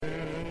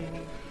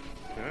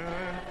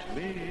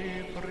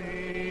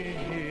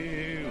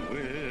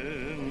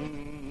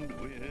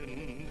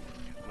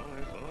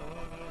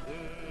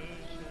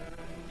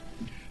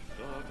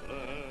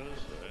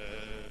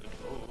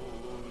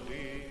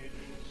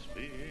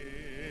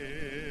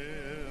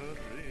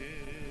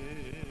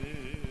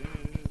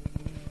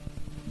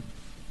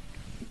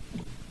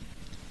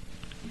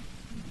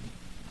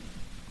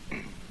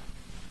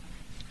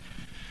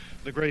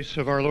The grace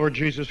of our Lord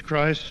Jesus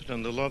Christ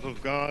and the love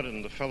of God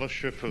and the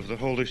fellowship of the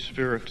Holy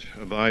Spirit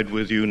abide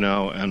with you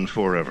now and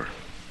forever.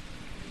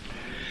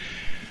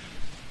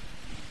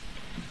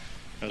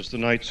 As the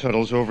night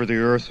settles over the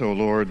earth, O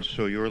Lord,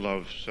 so your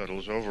love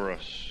settles over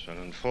us and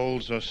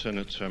enfolds us in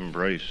its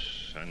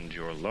embrace, and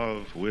your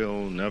love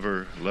will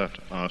never let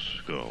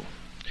us go.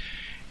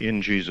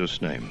 In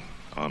Jesus' name,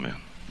 amen.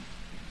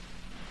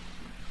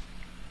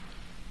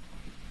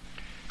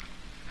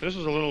 This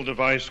is a little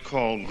device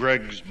called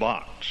Greg's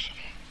box.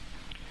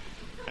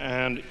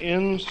 And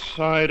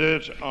inside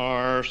it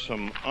are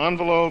some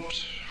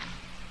envelopes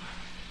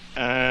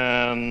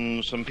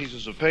and some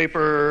pieces of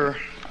paper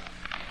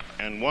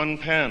and one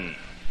pen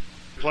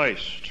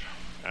placed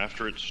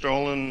after it's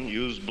stolen,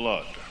 used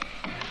blood.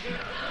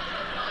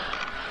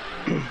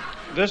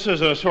 This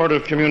is a sort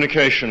of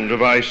communication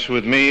device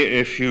with me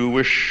if you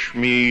wish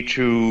me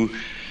to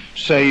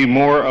say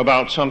more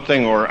about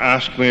something or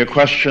ask me a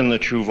question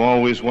that you've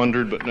always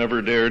wondered but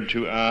never dared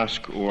to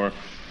ask, or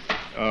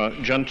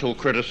gentle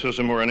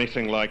criticism or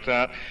anything like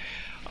that.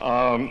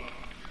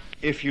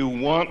 If you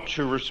want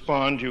to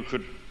respond, you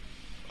could,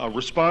 a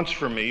response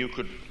from me, you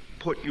could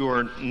put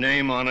your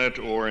name on it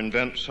or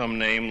invent some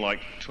name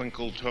like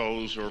Twinkle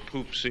Toes or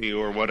Poopsie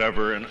or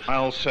whatever, and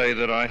I'll say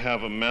that I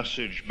have a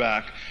message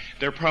back.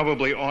 There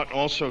probably ought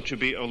also to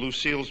be a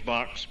Lucille's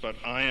box, but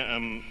I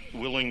am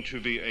willing to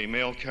be a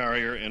mail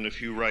carrier, and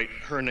if you write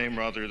her name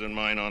rather than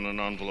mine on an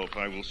envelope,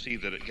 I will see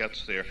that it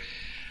gets there.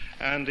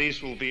 And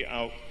these will be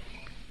out,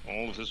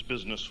 all of this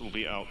business will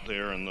be out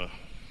there on the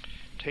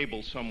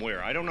table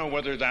somewhere. I don't know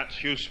whether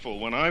that's useful.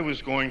 When I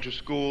was going to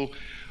school,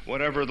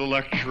 whatever the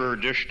lecturer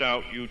dished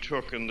out, you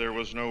took, and there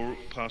was no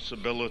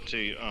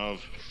possibility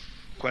of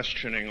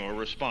questioning or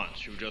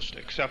response. You just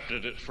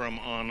accepted it from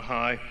on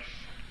high,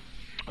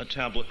 a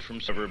tablet from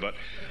server. But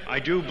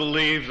I do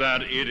believe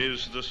that it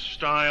is the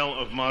style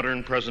of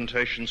modern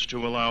presentations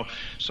to allow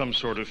some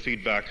sort of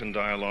feedback and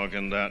dialogue,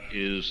 and that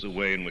is the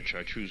way in which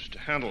I choose to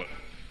handle it.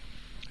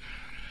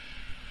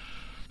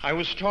 I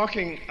was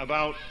talking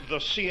about the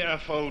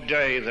CFO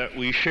day that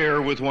we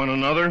share with one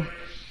another,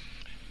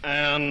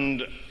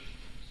 and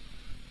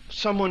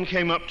someone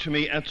came up to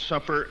me at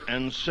supper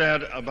and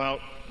said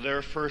about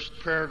their first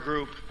prayer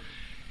group,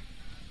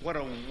 what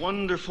a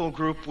wonderful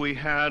group we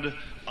had.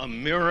 A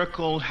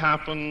miracle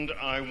happened.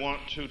 I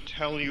want to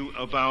tell you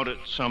about it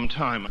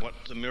sometime, what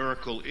the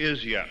miracle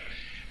is yet.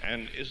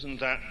 And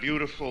isn't that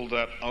beautiful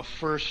that a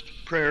first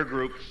prayer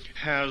group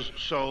has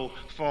so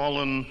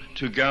fallen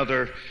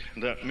together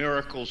that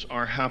miracles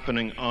are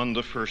happening on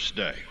the first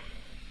day?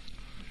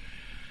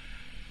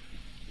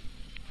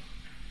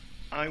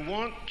 I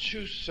want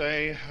to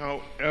say,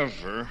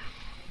 however,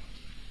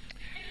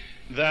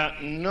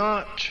 that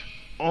not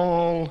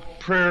all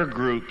prayer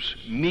groups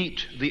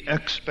meet the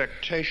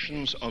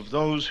expectations of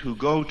those who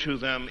go to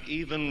them,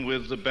 even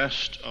with the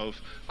best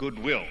of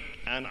goodwill.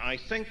 And I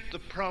think the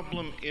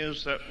problem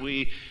is that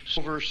we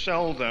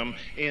oversell them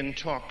in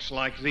talks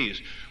like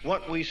these.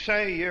 What we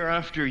say year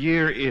after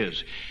year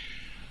is,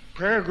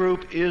 prayer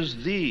group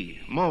is the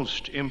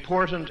most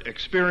important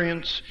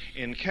experience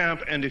in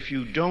camp, and if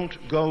you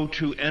don't go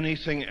to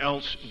anything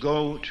else,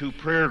 go to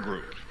prayer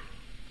group.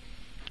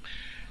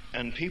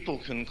 And people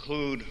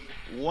conclude,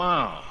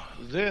 wow,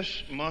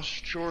 this must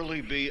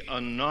surely be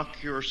a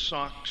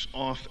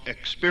knock-your-socks-off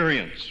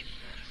experience.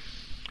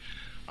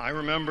 I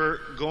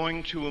remember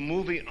going to a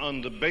movie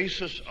on the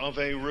basis of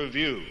a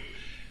review.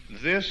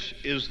 This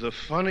is the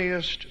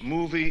funniest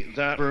movie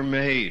that ever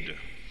made.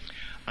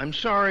 I'm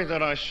sorry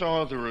that I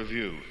saw the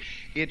review.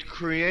 It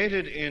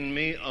created in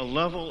me a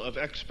level of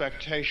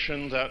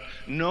expectation that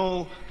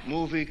no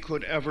movie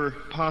could ever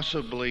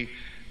possibly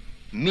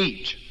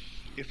meet.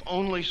 If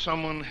only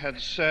someone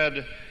had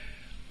said,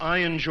 I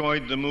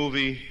enjoyed the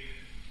movie,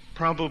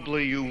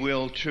 probably you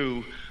will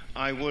too,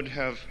 I would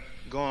have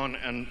gone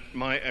and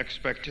my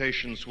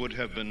expectations would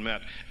have been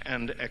met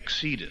and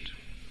exceeded.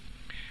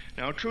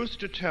 Now, truth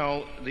to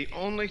tell, the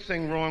only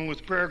thing wrong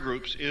with prayer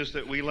groups is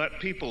that we let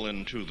people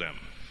into them.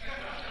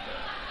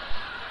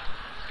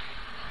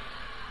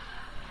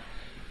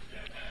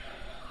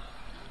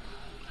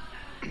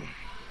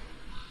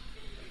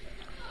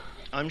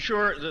 I'm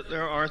sure that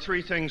there are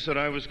three things that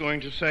I was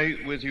going to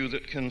say with you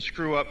that can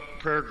screw up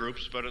prayer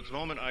groups, but at the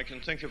moment I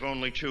can think of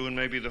only two, and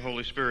maybe the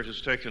Holy Spirit has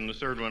taken the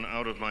third one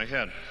out of my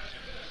head.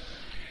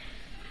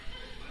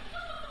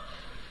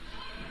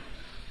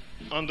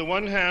 On the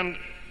one hand,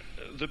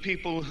 the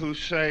people who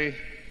say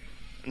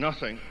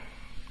nothing,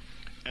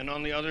 and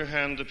on the other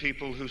hand, the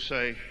people who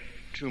say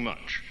too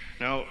much.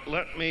 Now,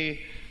 let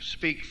me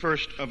speak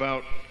first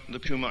about the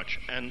too much,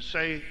 and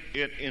say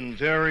it in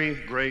very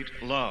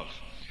great love.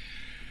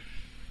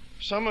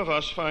 Some of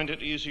us find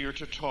it easier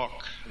to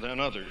talk than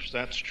others.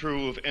 That's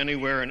true of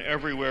anywhere and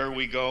everywhere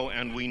we go,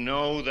 and we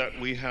know that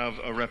we have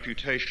a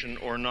reputation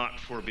or not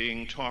for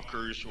being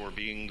talkers or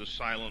being the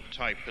silent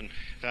type, and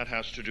that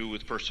has to do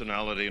with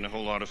personality and a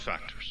whole lot of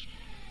factors.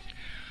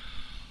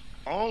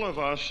 All of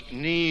us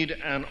need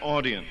an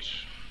audience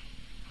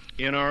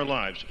in our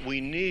lives. We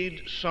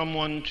need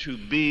someone to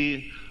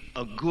be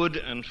a good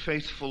and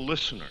faithful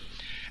listener.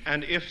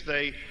 And if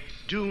they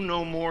do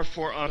no more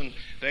for us,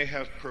 they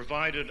have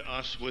provided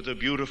us with a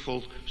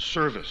beautiful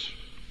service.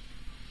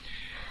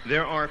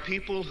 There are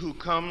people who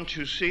come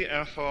to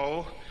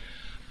CFO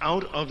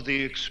out of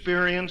the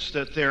experience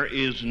that there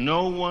is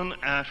no one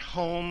at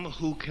home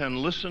who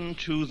can listen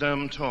to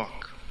them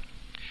talk.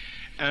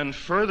 And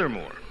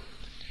furthermore,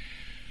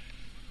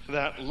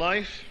 that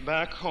life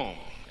back home,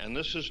 and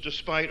this is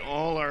despite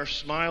all our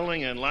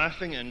smiling and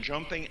laughing and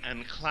jumping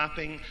and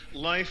clapping,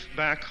 life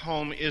back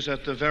home is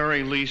at the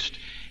very least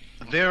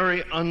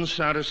very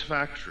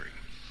unsatisfactory.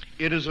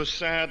 It is a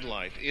sad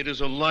life. It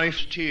is a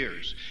life's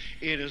tears.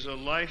 It is a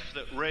life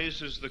that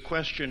raises the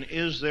question,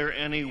 is there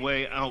any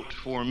way out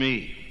for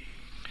me?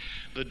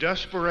 The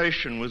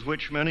desperation with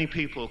which many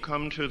people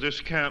come to this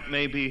camp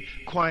may be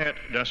quiet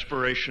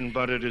desperation,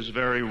 but it is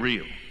very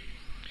real.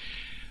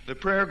 The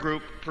prayer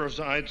group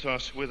provides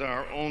us with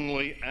our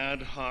only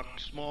ad hoc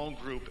small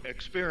group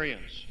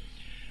experience,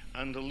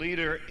 and the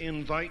leader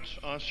invites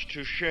us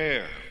to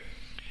share.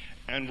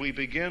 And we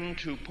begin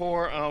to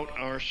pour out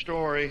our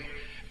story,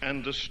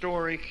 and the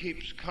story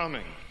keeps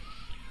coming.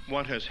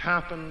 What has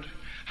happened,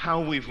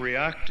 how we've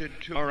reacted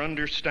to our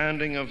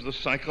understanding of the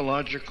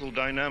psychological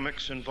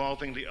dynamics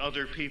involving the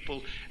other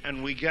people,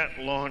 and we get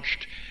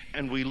launched,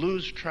 and we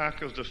lose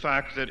track of the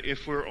fact that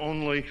if we're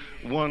only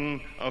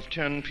one of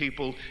 10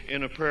 people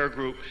in a prayer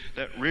group,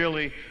 that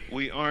really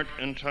we aren't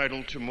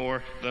entitled to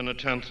more than a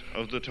tenth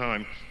of the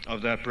time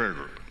of that prayer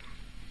group.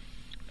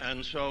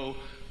 And so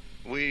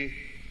we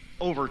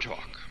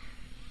overtalk.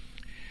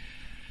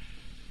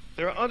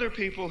 There are other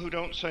people who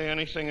don't say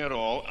anything at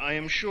all. I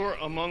am sure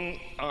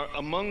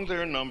among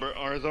their number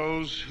are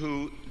those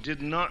who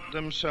did not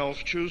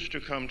themselves choose to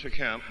come to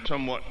camp,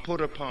 somewhat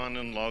put upon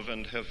in love,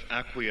 and have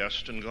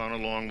acquiesced and gone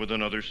along with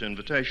another's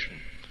invitation.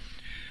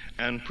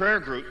 And prayer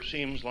group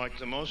seems like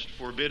the most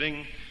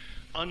forbidding,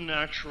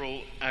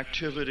 unnatural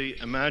activity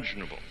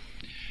imaginable.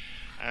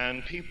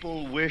 And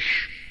people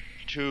wish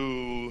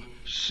to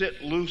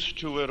sit loose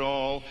to it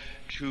all,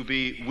 to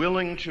be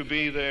willing to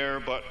be there,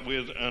 but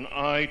with an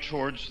eye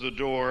towards the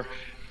door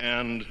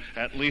and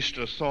at least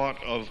a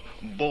thought of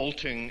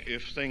bolting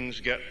if things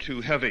get too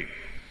heavy.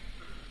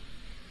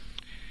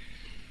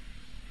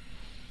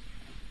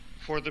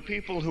 For the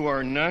people who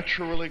are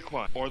naturally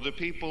quiet, or the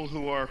people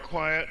who are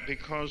quiet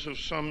because of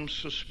some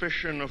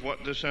suspicion of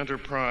what this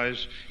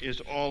enterprise is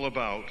all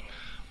about,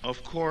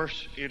 of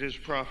course it is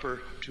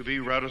proper to be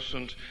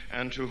reticent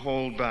and to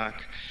hold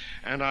back.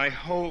 And I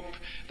hope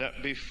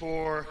that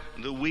before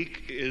the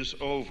week is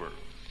over,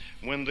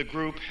 when the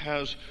group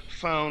has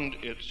found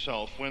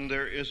itself, when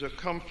there is a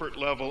comfort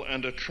level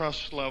and a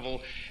trust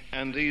level,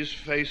 and these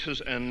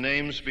faces and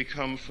names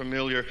become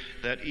familiar,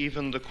 that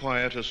even the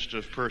quietest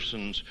of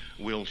persons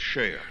will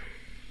share.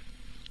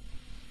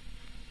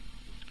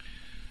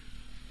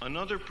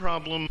 Another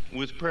problem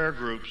with prayer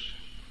groups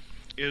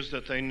is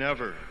that they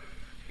never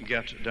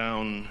get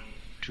down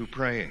to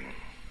praying.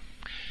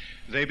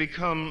 They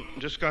become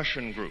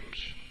discussion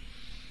groups,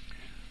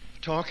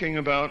 talking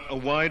about a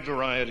wide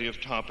variety of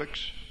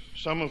topics,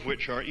 some of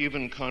which are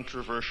even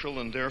controversial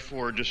and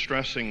therefore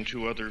distressing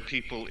to other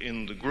people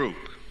in the group.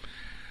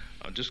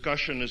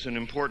 Discussion is an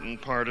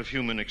important part of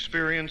human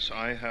experience.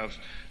 I have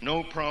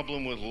no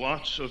problem with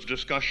lots of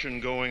discussion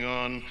going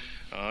on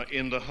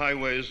in the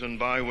highways and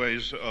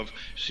byways of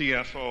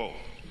CFO,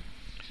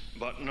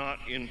 but not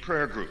in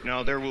prayer group.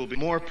 Now, there will be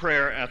more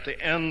prayer at the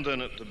end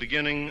than at the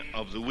beginning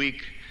of the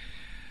week,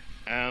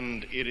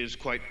 and it is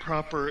quite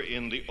proper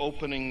in the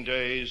opening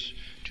days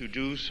to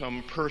do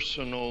some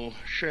personal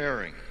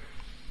sharing.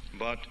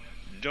 But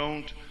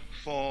don't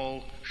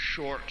fall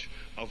short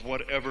of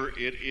whatever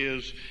it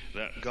is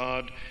that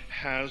God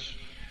has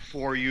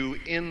for you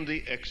in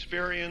the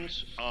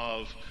experience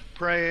of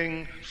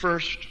praying,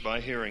 first by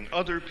hearing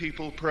other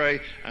people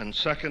pray, and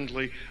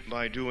secondly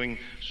by doing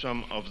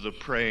some of the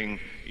praying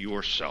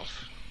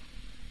yourself.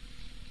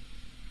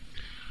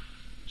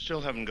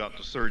 Still haven't got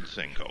the third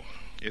thing, though.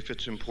 If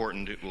it's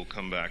important, it will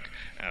come back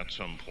at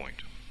some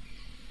point.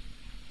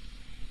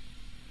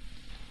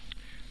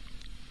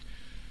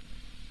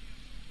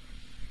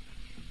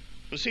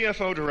 The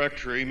CFO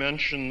directory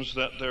mentions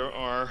that there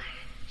are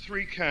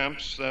 3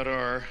 camps that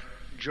are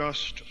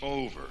just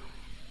over.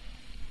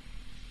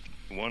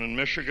 One in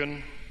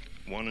Michigan,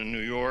 one in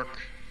New York,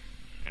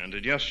 and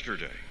at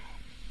yesterday.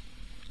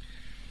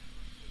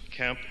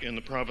 Camp in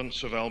the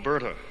province of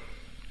Alberta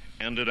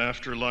ended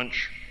after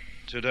lunch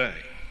today.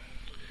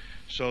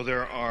 So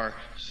there are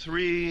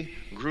 3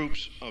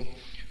 groups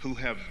who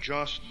have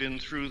just been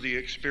through the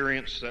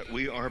experience that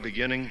we are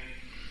beginning,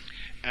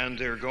 and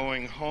they're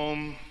going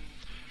home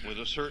with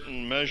a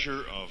certain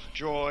measure of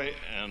joy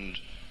and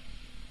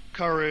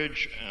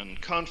courage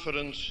and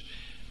confidence,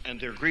 and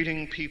they're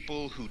greeting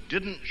people who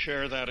didn't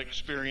share that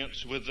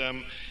experience with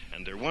them,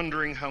 and they're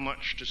wondering how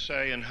much to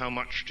say and how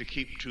much to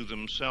keep to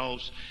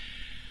themselves.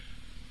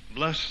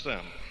 Bless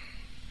them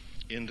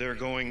in their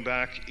going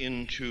back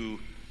into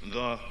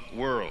the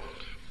world.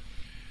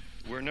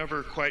 We're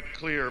never quite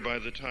clear by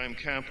the time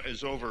camp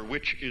is over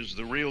which is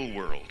the real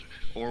world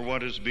or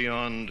what is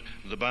beyond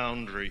the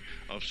boundary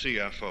of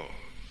CFO.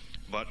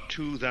 But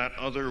to that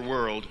other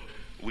world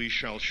we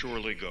shall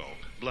surely go.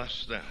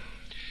 Bless them.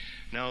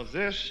 Now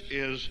this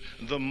is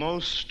the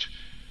most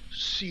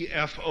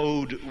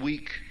CFO'd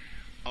week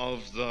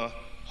of the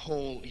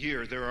whole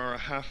year. There are a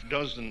half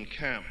dozen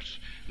camps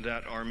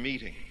that are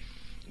meeting.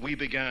 We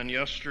began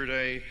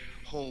yesterday,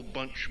 a whole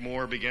bunch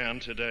more began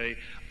today,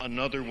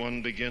 another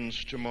one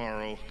begins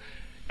tomorrow.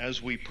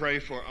 As we pray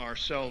for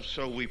ourselves,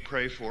 so we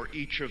pray for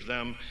each of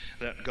them,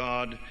 that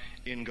God,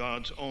 in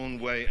God's own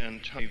way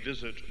and time,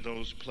 visit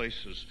those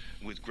places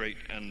with great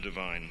and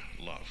divine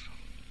love.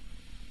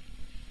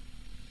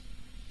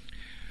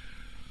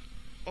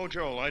 Oh,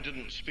 Joel, I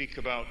didn't speak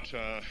about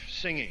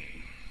singing.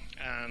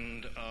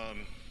 And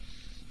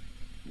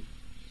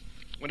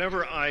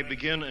whenever I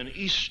begin an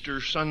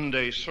Easter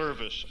Sunday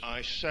service,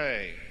 I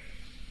say,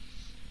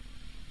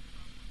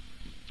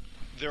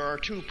 there are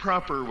two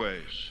proper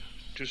ways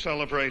to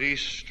celebrate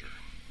Easter,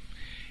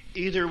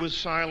 either with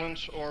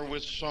silence or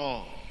with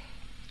song,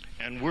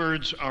 and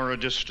words are a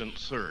distant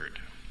third.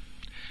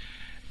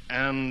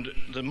 And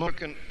the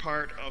second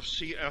part of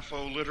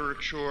CFO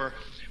literature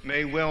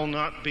may well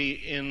not be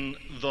in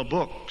the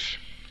books,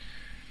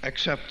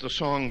 except the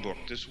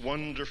songbook, this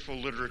wonderful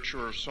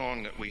literature of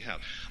song that we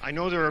have. I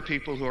know there are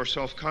people who are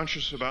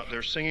self-conscious about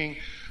their singing,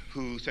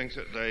 who think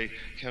that they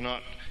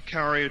cannot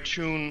carry a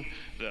tune,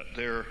 that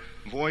their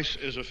voice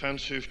is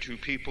offensive to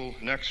people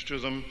next to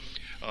them,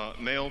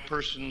 male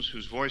persons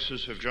whose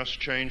voices have just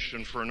changed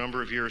and for a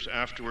number of years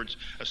afterwards,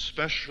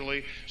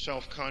 especially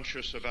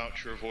self-conscious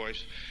about your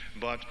voice.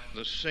 But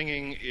the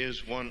singing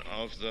is one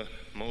of the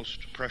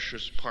most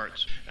precious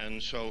parts,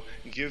 and so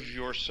give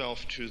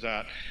yourself to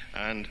that,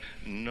 and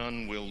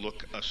none will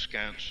look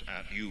askance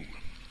at you.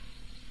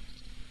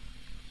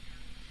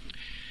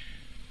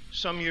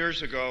 Some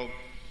years ago,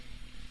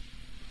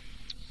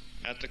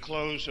 at the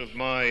close of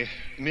my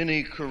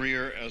mini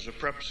career as a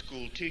prep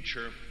school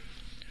teacher,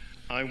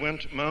 I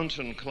went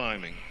mountain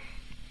climbing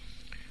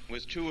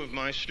with two of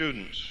my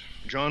students,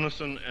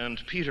 Jonathan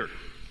and Peter.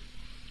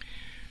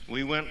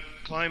 We went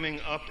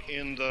climbing up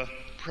in the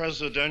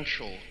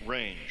Presidential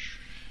Range,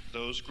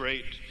 those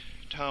great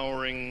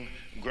towering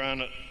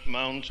granite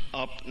mountains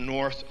up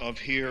north of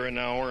here, an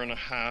hour and a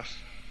half,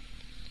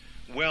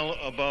 well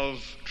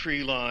above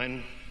tree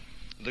line,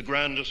 the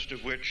grandest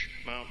of which,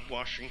 Mount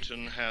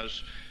Washington,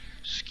 has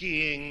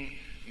skiing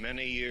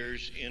many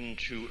years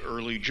into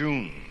early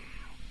June.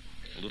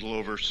 A little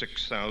over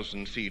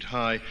 6,000 feet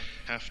high.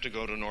 Have to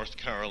go to North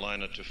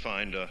Carolina to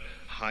find a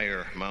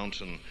higher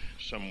mountain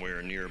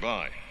somewhere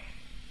nearby.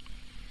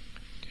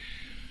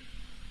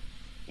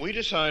 We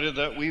decided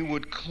that we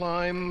would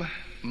climb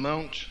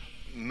Mount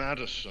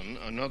Madison,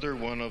 another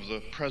one of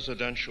the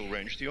Presidential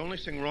Range. The only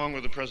thing wrong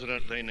with the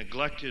president, they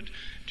neglected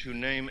to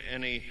name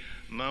any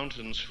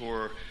mountains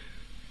for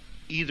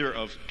either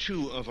of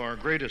two of our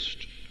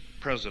greatest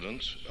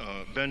presidents,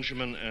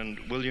 Benjamin and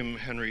William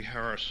Henry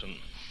Harrison.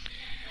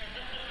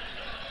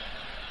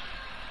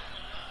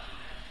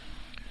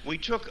 We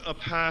took a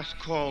path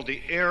called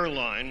the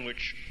Airline,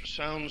 which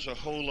sounds a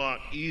whole lot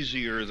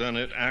easier than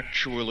it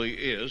actually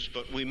is,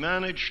 but we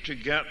managed to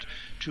get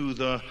to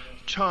the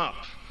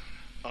top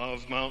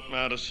of Mount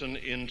Madison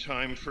in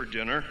time for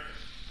dinner,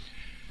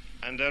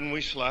 and then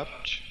we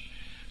slept,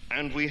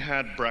 and we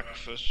had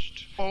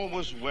breakfast. All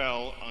was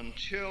well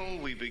until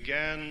we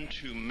began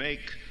to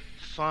make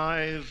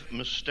 5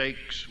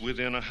 mistakes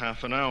within a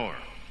half an hour,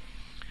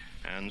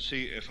 and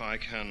see if I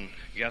can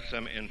get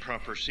them in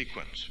proper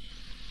sequence.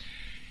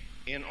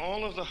 In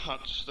all of the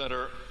huts that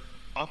are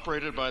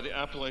operated by the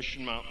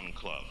Appalachian Mountain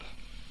Club,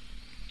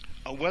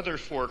 a weather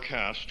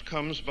forecast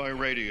comes by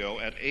radio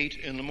at 8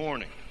 in the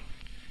morning,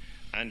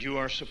 and you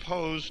are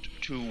supposed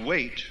to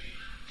wait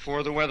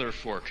for the weather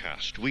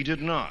forecast. We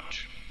did not.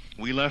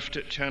 We left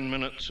at 10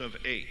 minutes of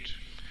 8.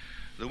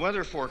 The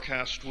weather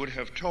forecast would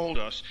have told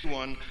us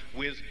one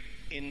with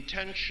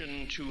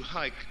intention to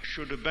hike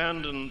should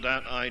abandon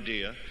that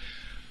idea,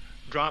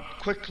 drop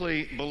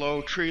quickly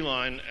below tree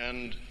line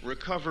and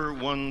recover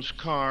one's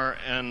car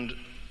and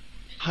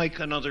hike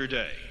another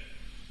day.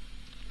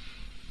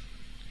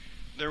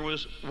 There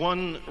was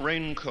one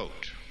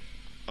raincoat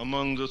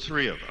among the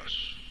three of us.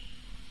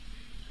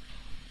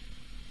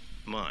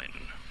 Mine.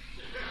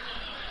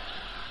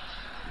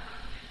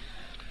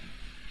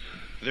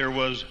 There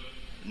was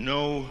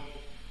no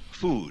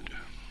food.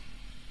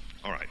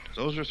 All right,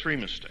 those are 3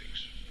 mistakes.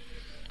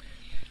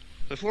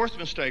 The 4th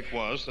mistake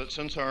was that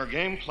since our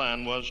game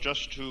plan was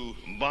just to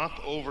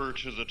bop over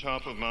to the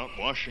top of Mount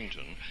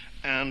Washington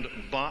and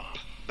bop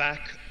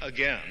back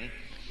again,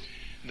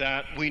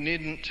 that we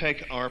needn't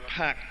take our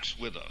packs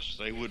with us.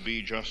 They would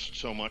be just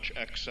so much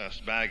excess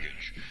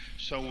baggage.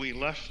 So we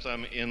left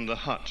them in the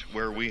hut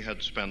where we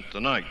had spent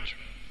the night.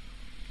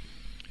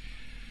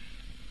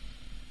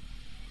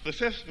 The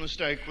 5th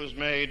mistake was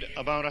made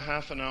about a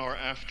half an hour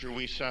after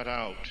we set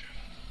out.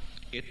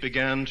 It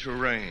began to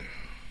rain.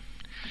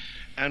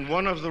 And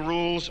one of the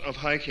rules of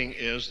hiking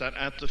is that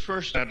at the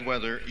first bad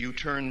weather, you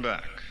turn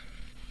back.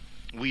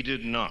 We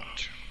did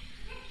not.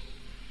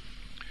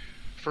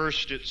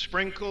 First it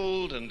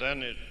sprinkled, and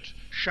then it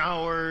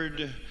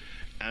showered,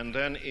 and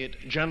then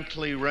it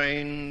gently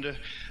rained,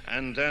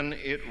 and then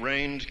it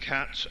rained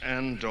cats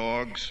and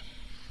dogs,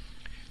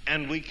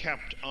 and we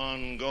kept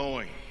on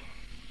going.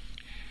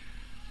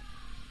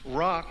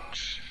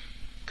 Rocks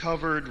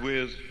covered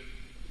with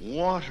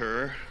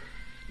water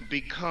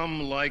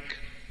become like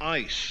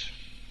ice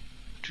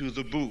to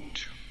the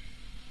boot.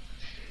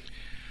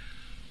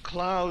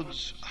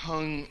 Clouds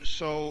hung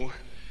so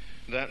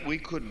that we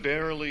could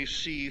barely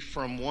see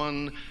from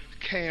one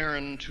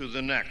cairn to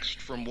the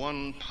next, from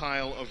one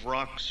pile of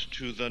rocks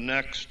to the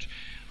next,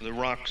 the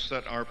rocks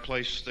that are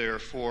placed there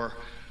for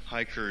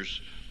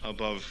hikers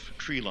above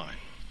tree line.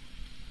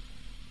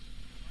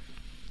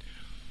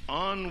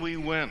 On we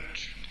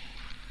went.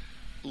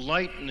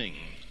 Lightning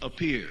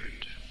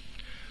appeared.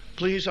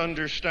 Please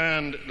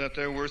understand that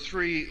there were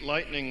 3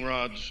 lightning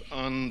rods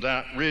on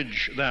that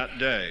ridge that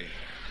day.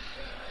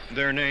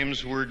 Their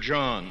names were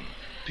John,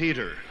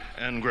 Peter,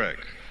 and Greg.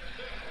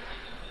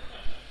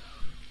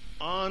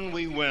 On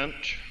we went,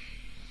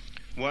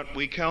 what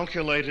we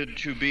calculated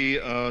to be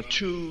a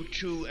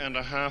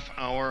 2.5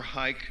 hour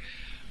hike,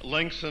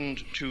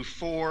 lengthened to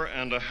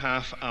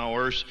 4.5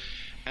 hours,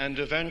 and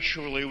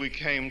eventually we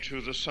came to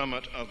the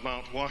summit of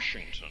Mount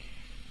Washington.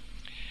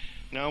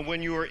 Now,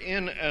 when you are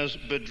in as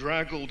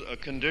bedraggled a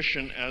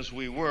condition as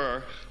we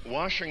were,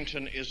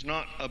 Washington is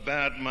not a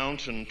bad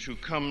mountain to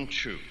come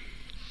to.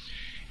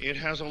 It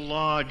has a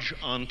lodge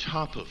on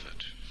top of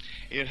it.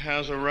 It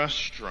has a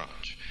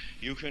restaurant.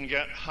 You can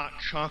get hot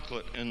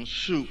chocolate and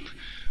soup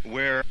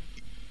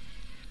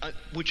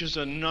which is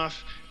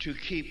enough to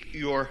keep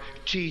your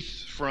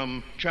teeth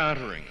from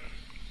chattering.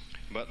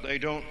 But they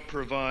don't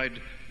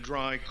provide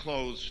dry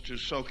clothes to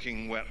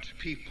soaking wet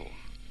people.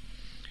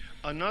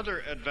 Another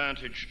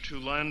advantage to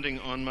landing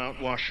on Mount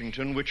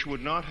Washington, which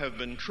would not have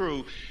been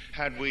true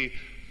had we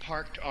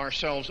parked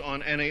ourselves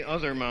on any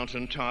other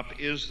mountaintop,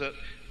 is that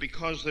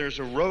because there's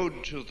a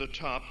road to the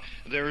top,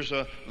 there's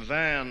a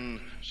van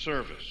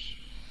service.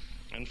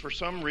 And for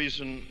some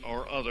reason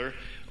or other,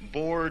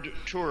 bored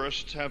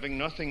tourists having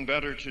nothing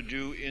better to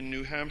do in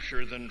New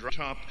Hampshire than drive to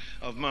the top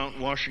of Mount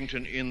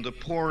Washington in the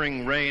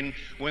pouring rain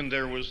when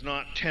there was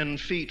not 10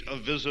 feet of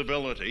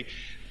visibility,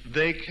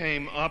 they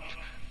came up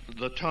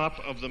the top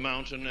of the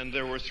mountain, and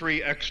there were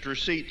 3 extra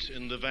seats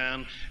in the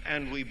van,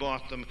 and we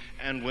bought them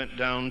and went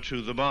down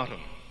to the bottom,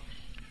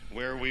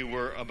 where we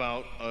were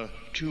about a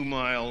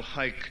 2-mile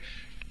hike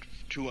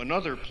to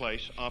another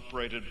place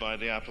operated by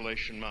the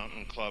Appalachian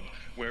Mountain Club,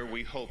 where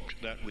we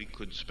hoped that we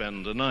could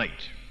spend the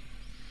night.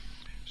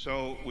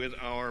 So with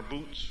our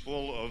boots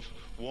full of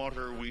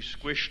water, we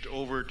squished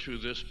over to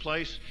this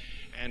place,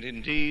 and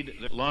indeed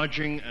the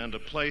lodging and a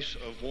place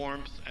of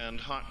warmth and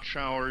hot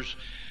showers,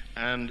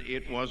 and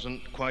it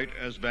wasn't quite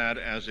as bad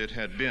as it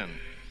had been.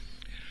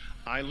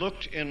 I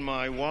looked in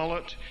my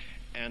wallet,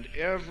 and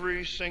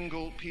every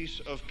single piece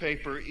of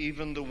paper,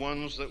 even the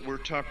ones that were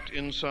tucked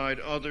inside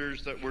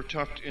others,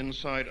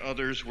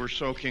 were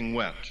soaking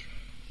wet.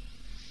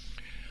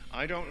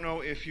 I don't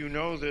know if you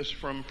know this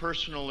from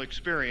personal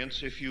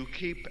experience, if you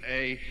keep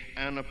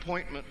an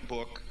appointment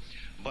book,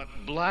 but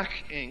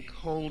black ink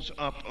holds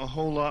up a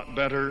whole lot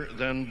better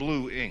than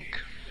blue ink.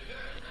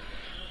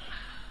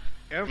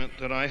 Everything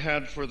that I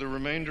had for the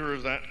remainder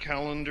of that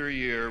calendar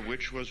year,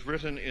 which was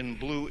written in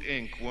blue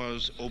ink,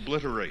 was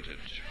obliterated.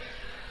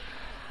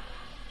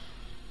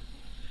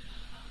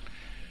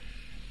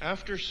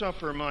 After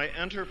supper, my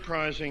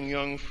enterprising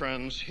young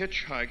friends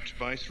hitchhiked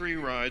by 3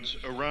 rides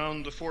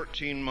around the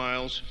 14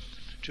 miles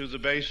to the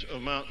base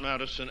of Mount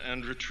Madison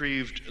and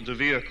retrieved the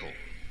vehicle,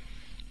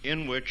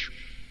 in which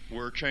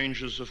were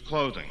changes of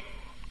clothing.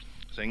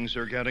 Things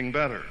are getting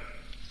better.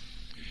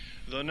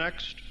 The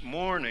next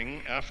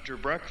morning after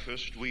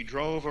breakfast, we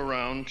drove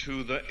around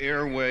to the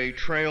Airway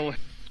Trail.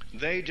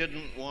 They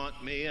didn't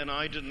want me, and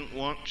I didn't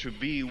want to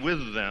be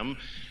with them,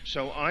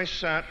 so I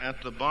sat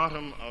at the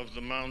bottom of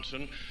the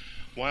mountain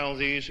while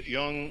these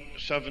young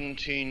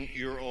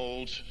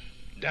 17-year-olds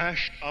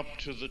dashed up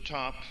to the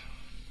top,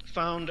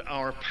 found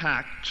our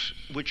packs,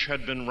 which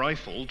had been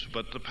rifled,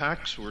 but the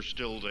packs were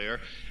still there,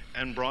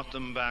 and brought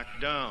them back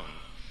down.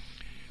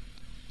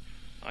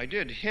 I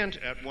did hint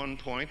at one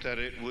point that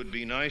it would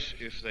be nice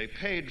if they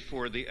paid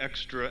for the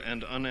extra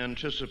and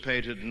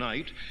unanticipated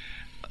night.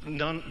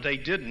 They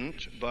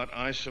didn't, but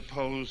I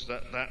suppose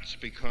that's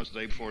because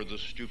they for the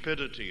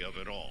stupidity of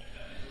it all.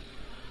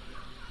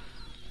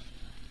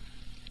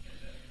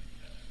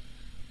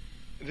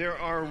 There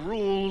are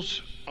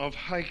rules of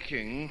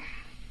hiking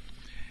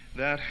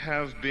that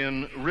have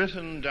been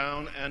written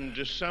down and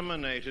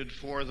disseminated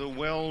for the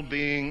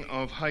well-being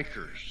of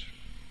hikers.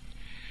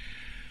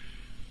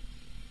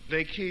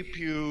 They keep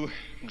you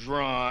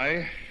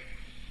dry.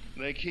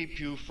 They keep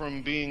you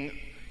from being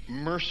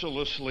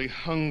mercilessly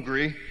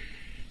hungry.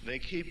 They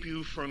keep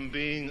you from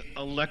being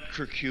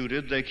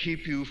electrocuted. They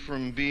keep you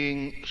from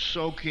being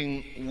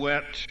soaking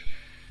wet.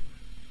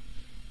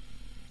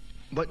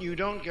 But you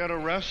don't get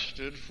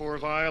arrested for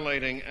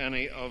violating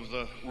any of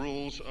the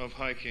rules of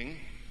hiking,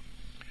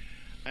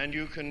 and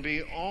you can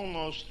be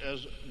almost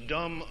as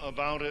dumb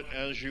about it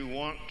as you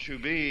want to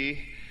be,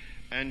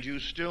 and you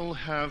still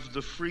have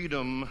the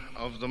freedom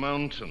of the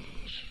mountains.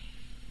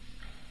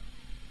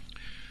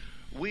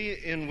 We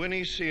in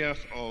WINNI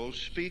CFO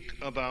speak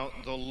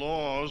about the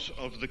laws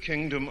of the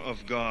kingdom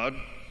of God.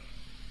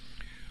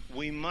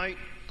 We might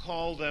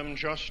call them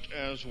just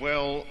as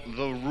well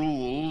the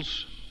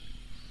rules.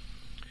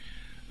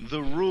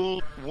 The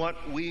rule,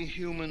 what we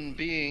human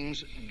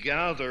beings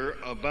gather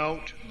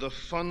about the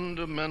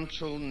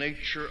fundamental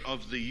nature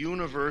of the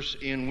universe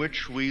in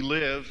which we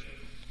live,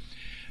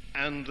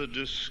 and the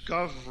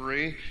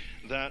discovery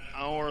that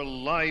our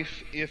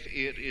life, if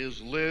it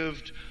is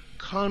lived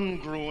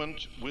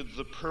congruent with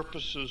the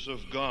purposes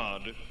of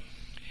God,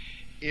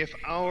 if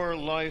our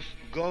life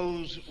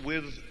goes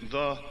with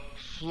the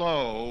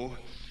flow,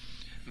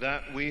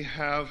 that we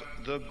have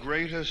the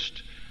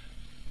greatest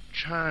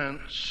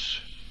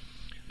chance,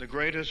 the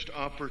greatest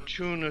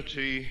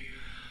opportunity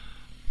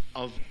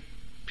of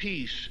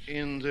peace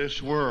in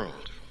this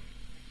world.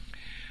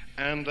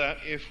 And that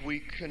if we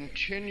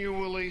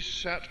continually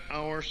set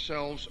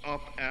ourselves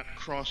up at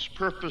cross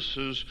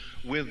purposes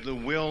with the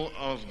will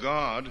of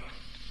God,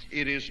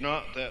 it is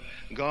not that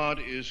God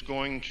is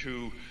going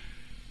to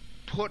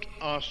put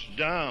us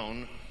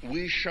down.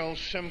 We shall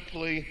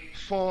simply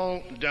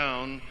fall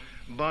down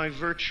by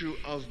virtue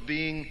of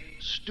being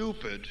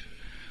stupid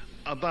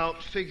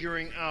about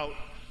figuring out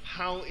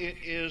how it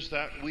is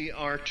that we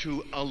are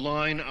to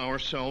align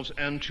ourselves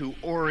and to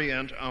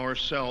orient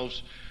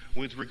ourselves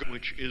with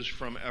which is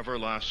from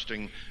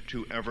everlasting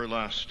to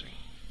everlasting.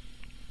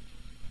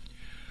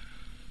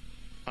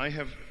 I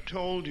have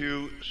told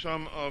you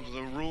some of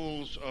the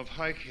rules of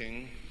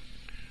hiking.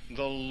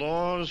 The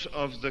laws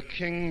of the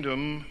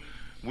kingdom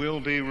will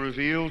be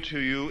revealed to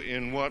you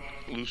in what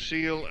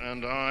Lucille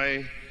and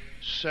I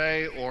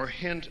say or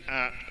hint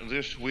at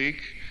this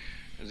week.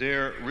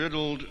 They're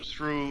riddled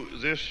through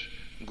this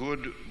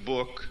good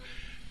book,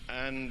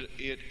 and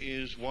it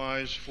is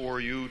wise for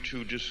you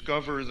to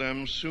discover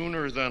them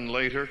sooner than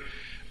later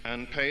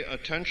and pay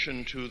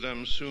attention to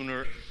them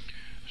sooner,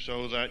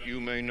 so that you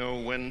may know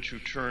when to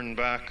turn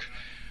back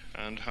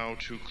and how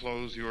to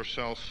clothe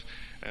yourself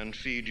and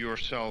feed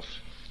yourself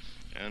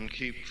and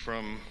keep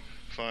from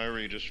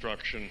fiery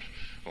destruction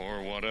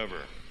or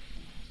whatever.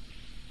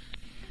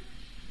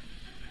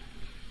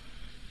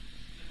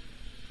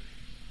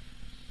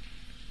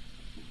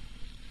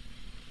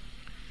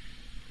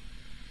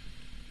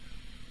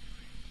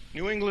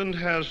 New England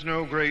has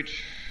no great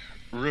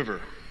river.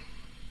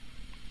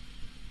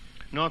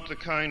 Not the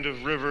kind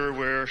of river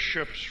where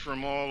ships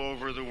from all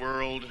over the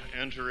world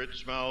enter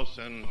its mouth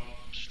and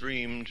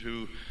stream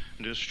to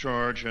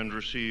discharge and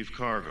receive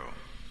cargo.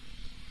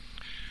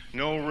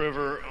 No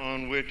river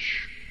on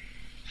which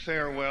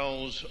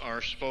farewells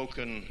are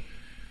spoken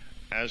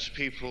as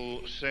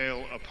people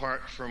sail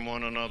apart from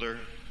one another,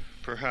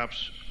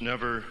 perhaps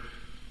never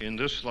in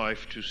this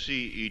life to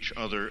see each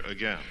other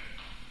again.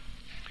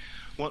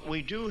 What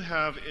we do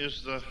have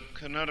is the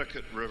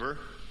Connecticut River,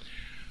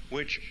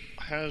 which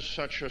has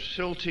such a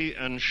silty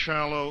and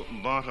shallow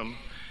bottom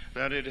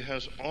that it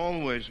has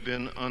always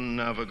been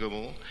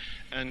unnavigable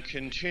and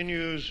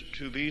continues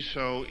to be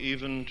so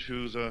even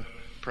to the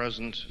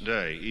present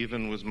day,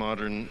 even with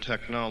modern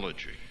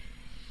technology.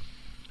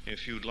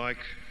 If you'd like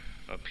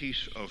a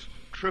piece of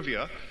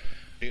trivia,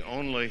 the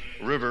only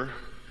river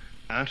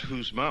at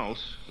whose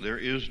mouth there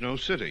is no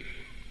city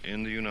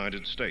in the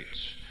United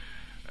States,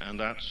 and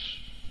that's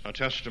a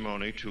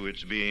testimony to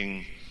its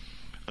being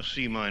a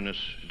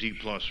C-D+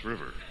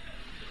 river.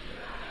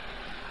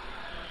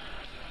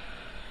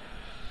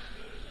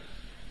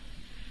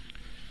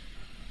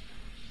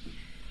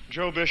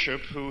 Joe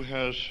Bishop, who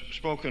has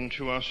spoken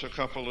to us a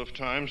couple of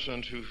times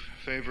and who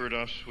favored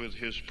us with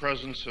his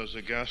presence as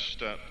a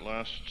guest at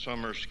last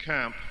summer's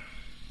camp,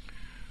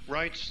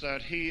 writes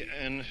that he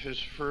and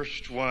his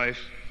first wife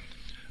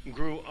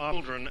grew up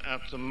children at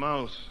the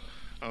mouth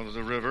of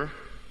the river,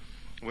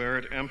 where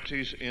it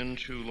empties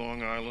into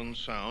Long Island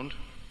Sound.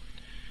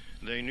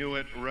 They knew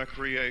it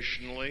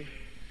recreationally,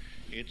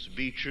 its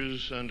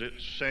beaches and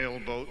its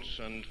sailboats,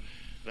 and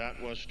that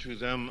was to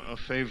them a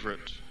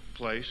favorite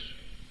place.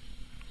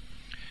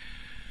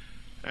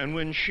 And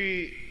when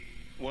she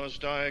was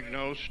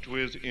diagnosed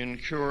with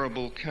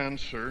incurable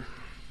cancer,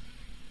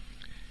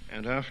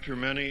 and after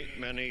many,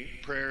 many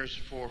prayers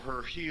for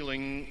her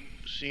healing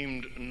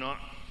seemed not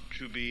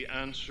to be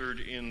answered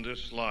in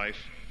this life,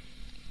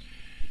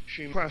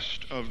 she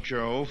requested of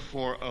Joe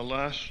for a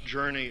last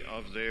journey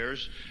of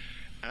theirs,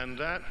 and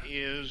that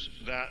is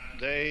that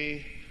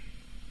they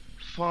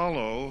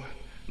follow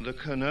the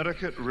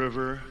Connecticut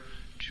River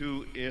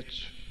to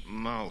its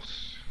mouth.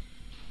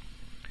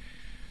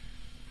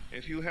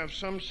 If you have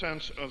some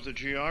sense of the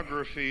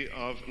geography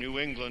of New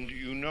England,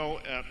 you know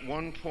at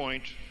one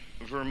point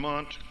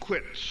Vermont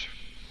quits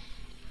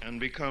and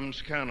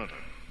becomes Canada.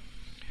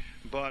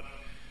 But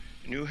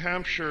New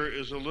Hampshire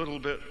is a little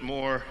bit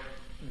more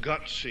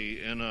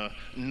gutsy in a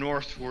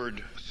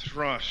northward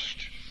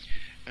thrust.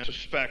 And I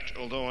suspect,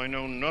 although I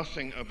know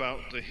nothing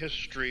about the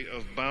history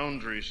of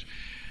boundaries,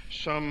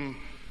 some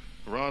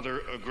rather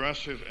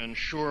aggressive and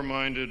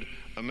sure-minded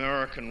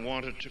American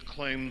wanted to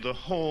claim the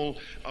whole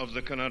of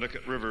the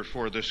Connecticut River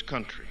for this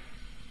country.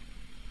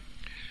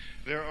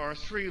 There are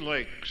 3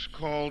 lakes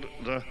called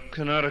the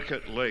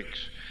Connecticut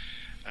Lakes,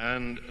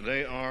 and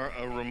they are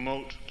a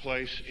remote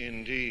place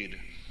indeed.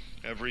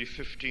 Every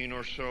 15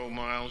 or so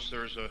miles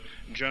there's a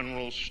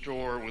general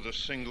store with a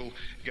single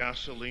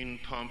gasoline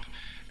pump,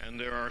 and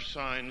there are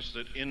signs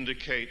that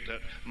indicate that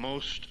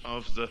most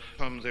of the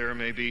come there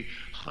may be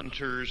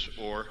hunters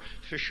or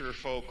fisher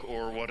folk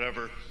or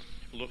whatever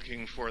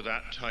looking for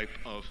that type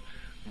of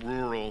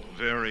rural,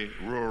 very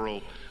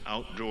rural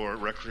outdoor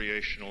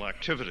recreational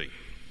activity.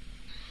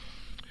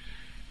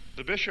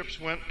 The bishops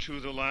went to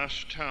the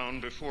last town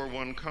before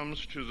one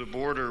comes to the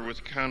border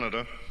with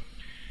Canada,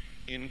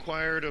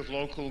 inquired of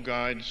local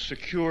guides,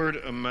 secured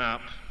a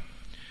map,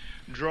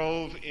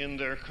 drove in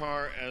their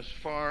car as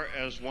far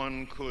as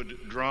one could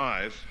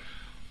drive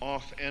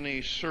off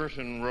any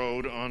certain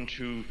road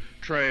onto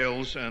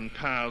trails and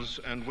paths,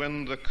 and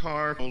when the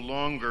car no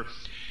longer,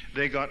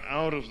 they got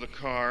out of the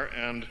car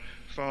and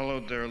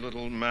followed their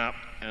little map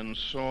and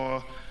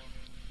saw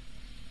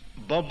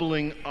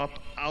bubbling up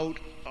out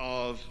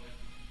of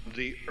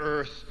the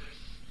earth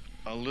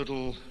a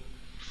little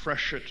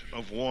freshet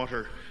of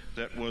water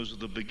that was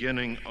the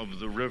beginning of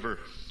the river,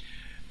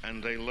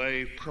 and they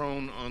lay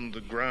prone on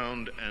the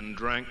ground and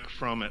drank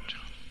from it.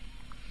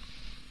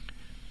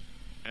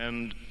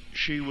 And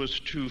she was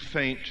too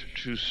faint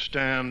to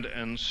stand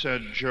and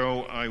said,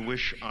 "Joe, I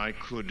wish I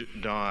could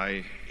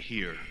die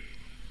here."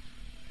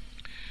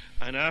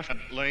 And after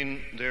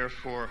lain there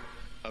for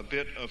a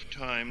bit of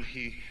time,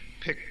 he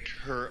picked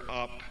her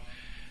up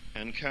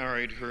and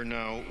carried her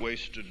now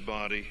wasted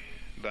body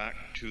back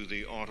to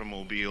the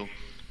automobile.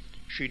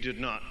 She did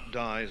not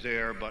die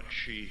there, but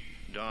she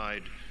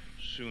died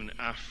soon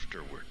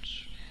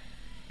afterwards.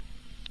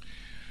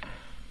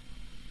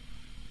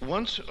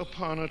 Once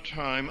upon a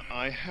time,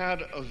 I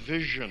had a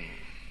vision,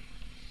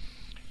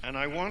 and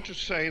I want to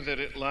say that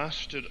it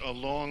lasted a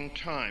long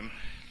time.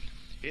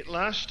 It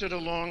lasted a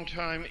long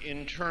time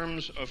in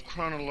terms of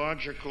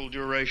chronological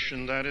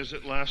duration, that is,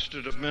 it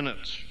lasted of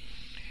minutes.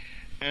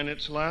 And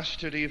it's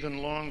lasted even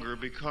longer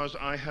because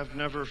I have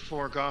never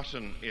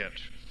forgotten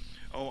it.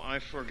 Oh, I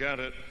forget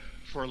it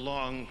for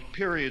long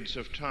periods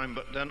of time,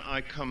 but then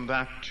I come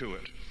back to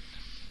it.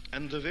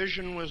 And the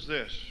vision was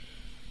this.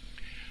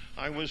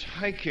 I was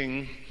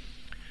hiking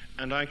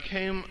and I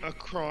came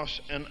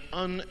across an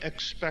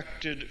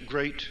unexpected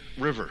great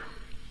river.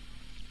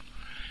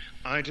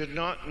 I did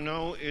not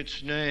know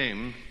its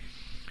name,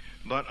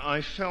 but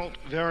I felt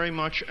very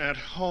much at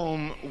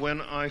home when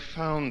I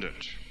found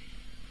it.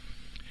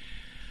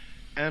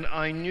 And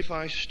I knew if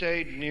I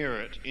stayed near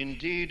it,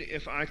 indeed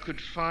if I could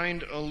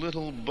find a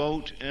little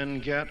boat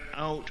and get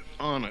out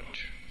on it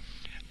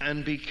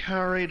and be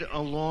carried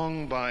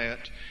along by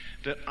it,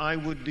 that I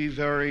would be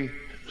very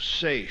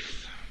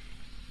safe.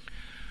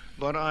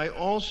 But I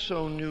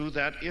also knew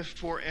that if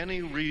for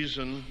any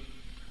reason,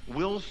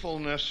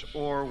 willfulness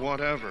or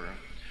whatever,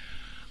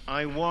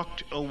 I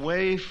walked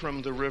away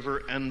from the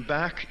river and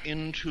back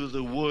into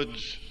the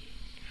woods,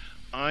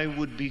 I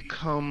would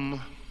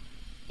become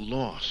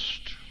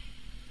lost.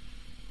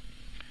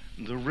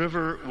 The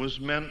river was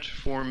meant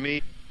for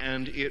me,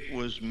 and it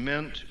was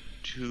meant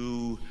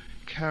to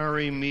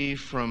carry me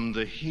from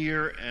the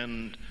here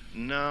and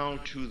now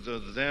to the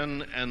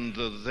then and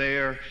the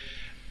there,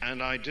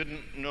 and I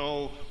didn't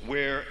know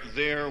where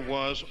there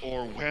was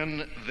or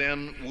when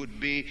then would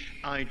be.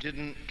 I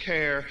didn't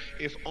care.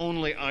 If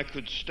only I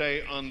could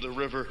stay on the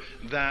river.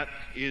 That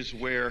is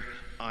where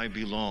I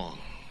belong.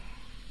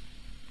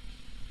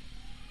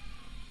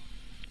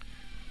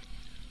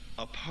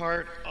 A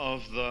part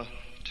of the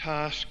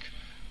task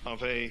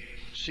of a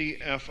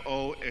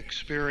CFO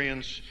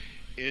experience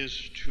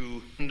is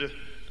to end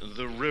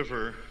the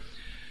river.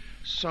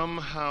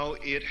 Somehow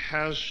it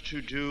has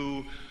to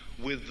do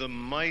with the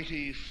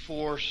mighty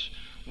force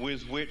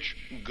with which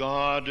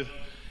God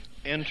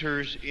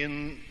enters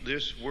in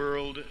this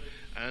world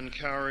and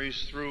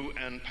carries through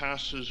and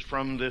passes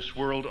from this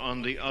world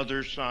on the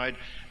other side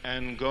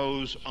and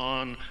goes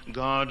on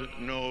God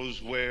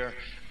knows where,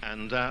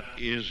 and that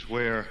is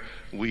where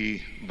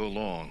we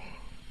belong.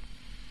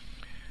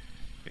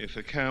 If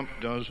a camp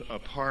does a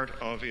part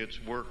of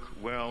its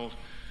work well,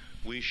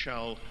 we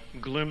shall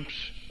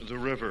glimpse the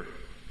river.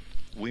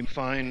 We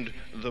find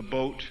the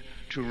boat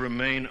to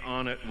remain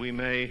on it. We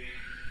may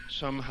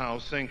somehow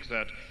think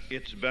that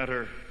it's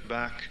better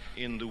back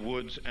in the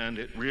woods, and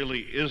it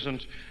really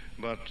isn't,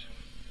 but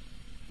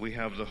we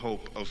have the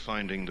hope of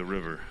finding the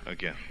river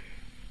again.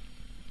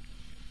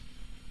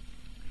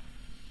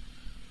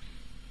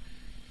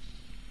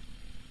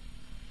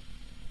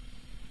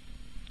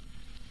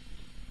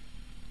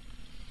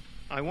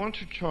 I want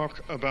to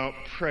talk about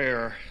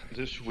prayer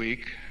this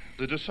week.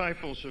 The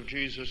disciples of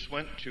Jesus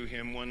went to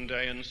him one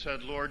day and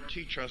said, "Lord,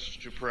 teach us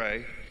to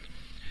pray."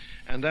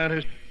 And that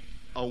is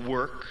a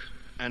work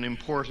an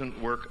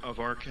important work of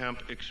our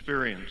camp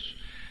experience,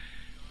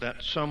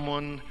 that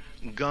someone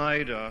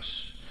guide us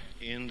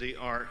in the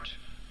art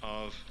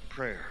of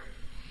prayer.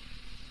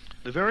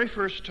 The very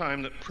first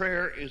time that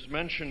prayer is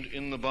mentioned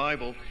in the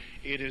Bible,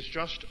 it is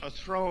just a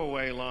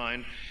throwaway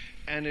line,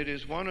 and it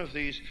is one of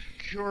these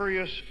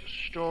curious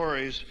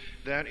stories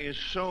that is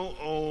so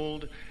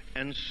old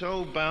and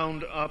so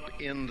bound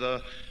up in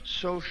the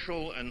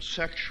social and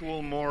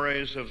sexual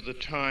mores of the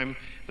time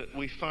that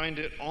we find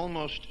it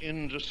almost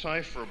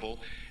indecipherable,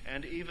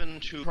 and even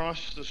to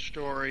cross the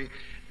story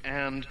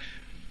and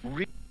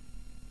read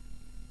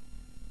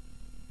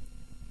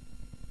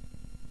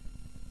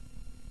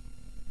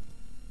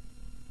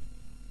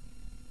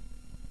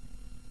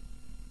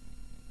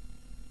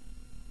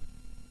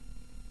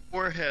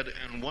forehead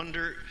and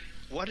wonder,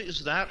 what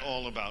is that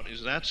all about?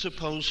 Is that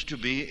supposed to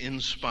be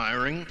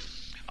inspiring?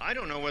 I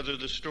don't know whether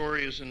the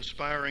story is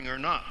inspiring or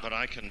not, but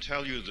I can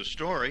tell you the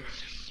story.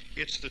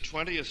 It's the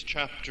 20th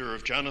chapter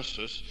of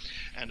Genesis,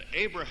 and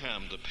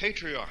Abraham, the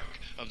patriarch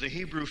of the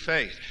Hebrew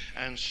faith,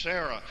 and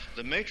Sarah,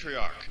 the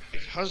matriarch,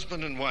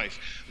 husband and wife,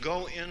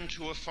 go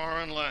into a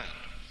foreign land,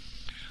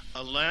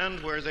 a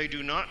land where they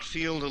do not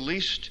feel the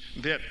least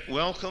bit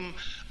welcome,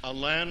 a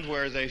land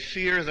where they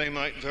fear they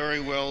might very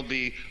well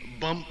be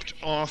bumped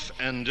off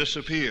and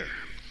disappear.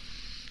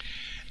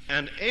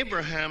 And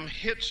Abraham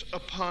hits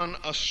upon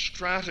a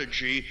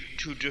strategy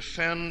to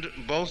defend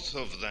both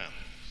of them.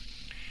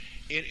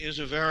 It is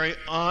a very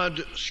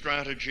odd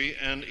strategy,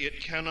 and it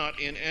cannot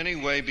in any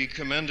way be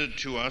commended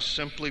to us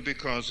simply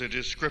because it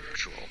is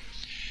scriptural.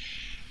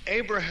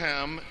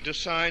 Abraham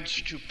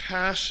decides to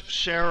pass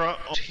Sarah,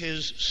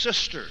 his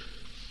sister,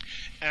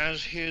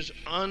 as his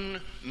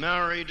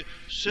unmarried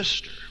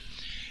sister,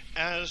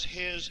 as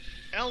his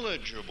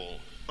eligible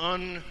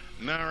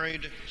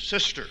unmarried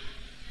sister.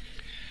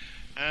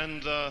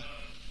 And the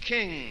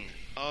king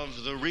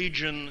of the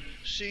region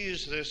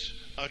sees this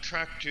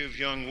attractive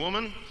young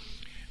woman,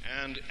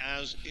 and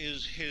as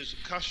is his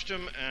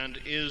custom and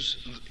is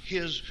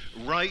his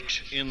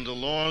right in the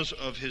laws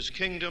of his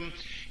kingdom,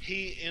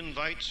 he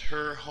invites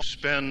her home to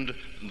spend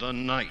the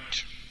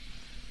night.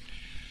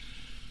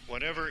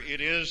 Whatever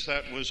it is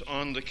that was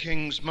on the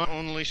king's mind,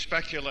 only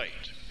speculate.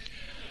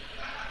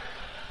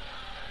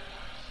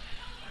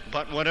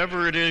 But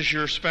whatever it is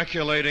you're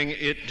speculating,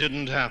 it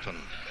didn't happen.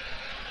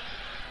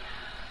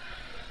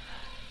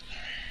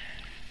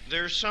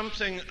 There's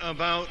something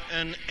about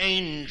an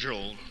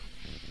angel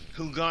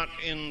who got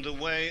in the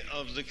way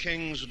of the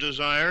king's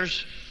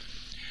desires,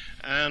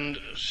 and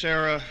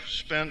Sarah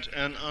spent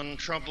an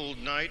untroubled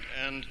night,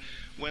 and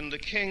when the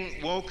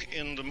king woke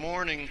in the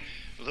morning,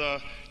 the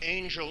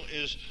angel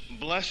is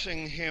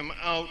blessing him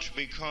out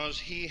because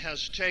he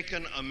has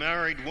taken a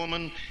married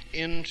woman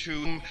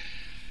into him.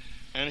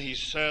 And he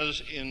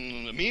says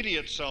in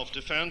immediate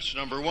self-defense,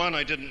 number one,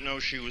 I didn't know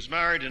she was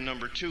married, and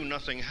number two,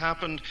 nothing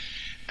happened.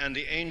 And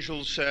the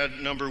angel said,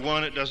 number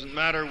one, it doesn't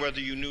matter whether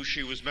you knew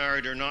she was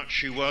married or not,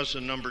 she was.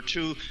 And number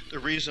two, the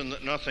reason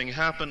that nothing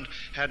happened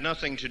had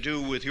nothing to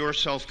do with your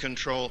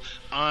self-control.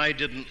 I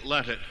didn't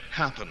let it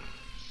happen.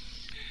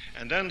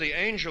 And then the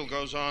angel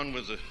goes on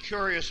with a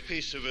curious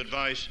piece of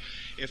advice.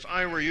 If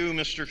I were you,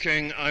 Mr.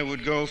 King, I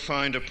would go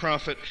find a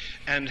prophet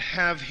and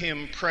have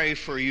him pray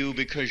for you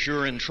because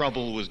you're in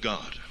trouble with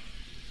God.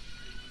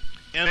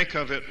 And make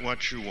of it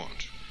what you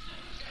want.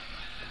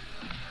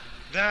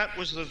 That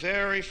was the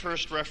very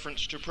first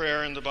reference to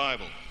prayer in the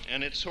Bible,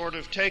 and it's sort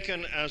of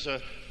taken as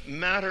a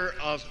matter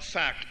of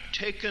fact,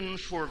 taken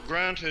for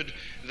granted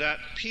that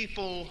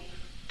people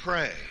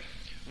pray.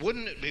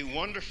 Wouldn't it be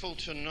wonderful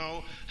to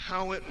know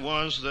how it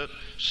was that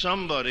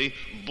somebody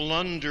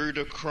blundered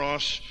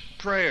across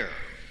prayer?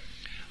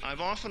 I've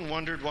often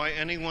wondered why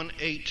anyone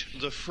ate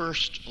the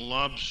first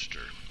lobster.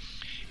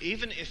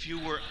 Even if you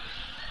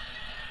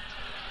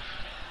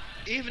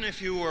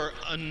were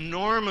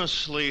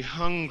enormously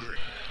hungry,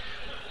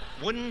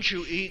 wouldn't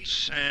you eat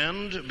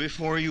sand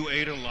before you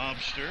ate a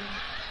lobster?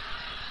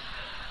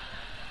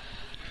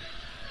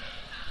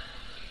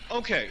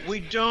 Okay, we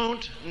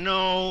don't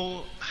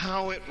know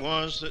how it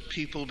was that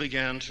people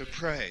began to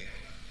pray.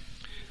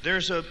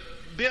 There's a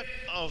bit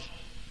of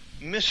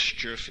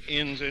mischief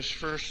in this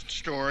first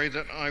story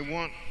that I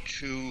want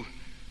to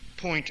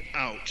point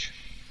out.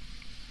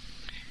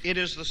 It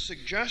is the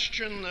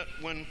suggestion that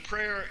when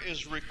prayer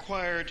is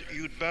required,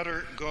 you'd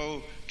better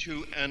go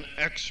to an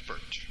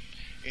expert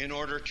in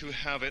order to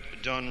have it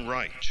done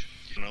right.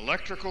 An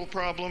electrical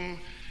problem,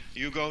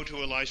 you go to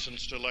a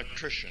licensed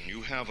electrician.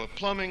 You have a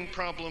plumbing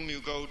problem,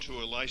 you go to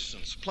a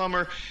licensed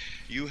plumber.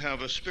 You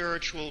have a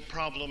spiritual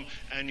problem,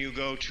 and you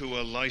go to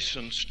a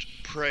licensed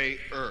prayer,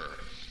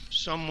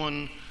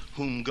 someone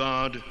whom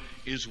God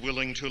is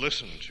willing to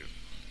listen to.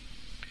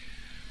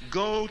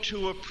 Go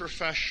to a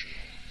profession.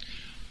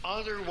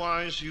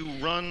 Otherwise, you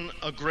run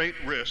a great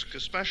risk,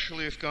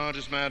 especially if God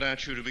is mad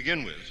at you to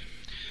begin with,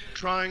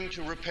 trying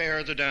to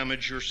repair the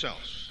damage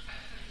yourself.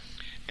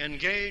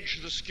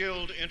 Engage the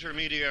skilled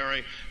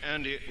intermediary,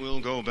 and it will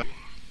go back.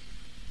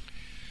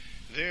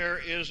 There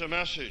is a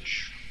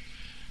message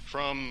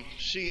from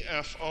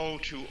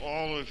CFO to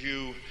all of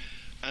you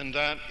and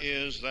that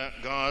is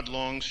that God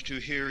longs to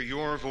hear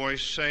your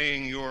voice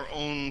saying your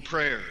own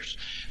prayers.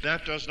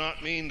 That does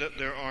not mean that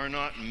there are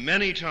not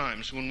many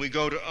times when we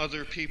go to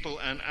other people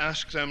and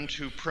ask them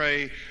to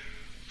pray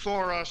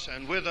for us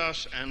and with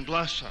us and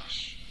bless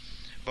us.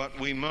 But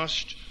we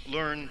must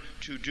learn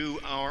to do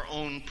our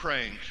own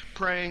praying.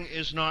 Praying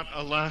is not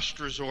a last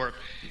resort.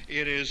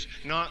 It is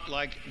not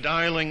like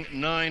dialing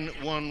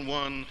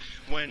 911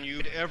 when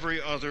you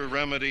every other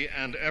remedy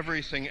and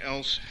everything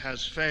else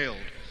has failed.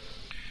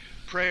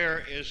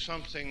 Prayer is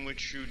something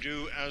which you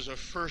do as a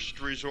first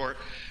resort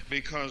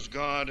because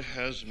God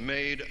has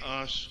made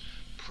us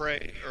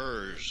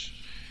prayers.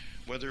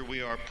 Whether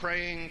we are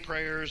praying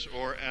prayers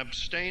or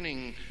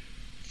abstaining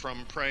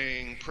from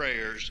praying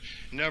prayers,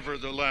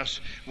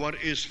 nevertheless, what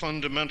is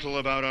fundamental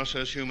about us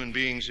as human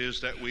beings is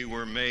that we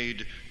were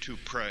made to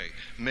pray,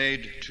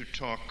 made to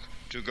talk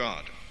to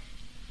God.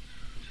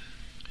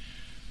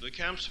 The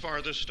camps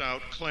farthest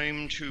out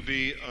claim to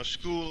be a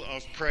school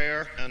of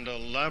prayer and a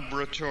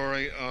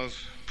laboratory of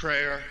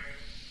prayer.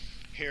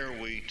 Here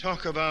we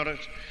talk about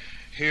it,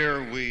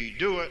 here we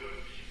do it,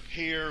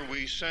 here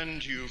we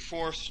send you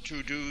forth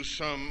to do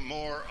some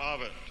more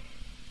of it.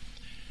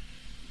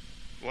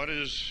 What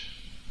is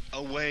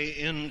a way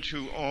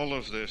into all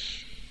of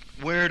this?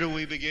 Where do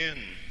we begin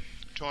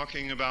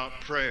talking about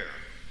prayer?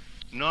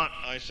 Not,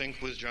 I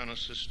think, with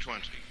Genesis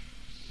 20.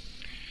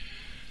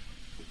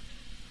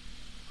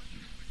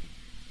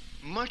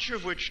 Much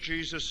of which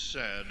Jesus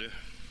said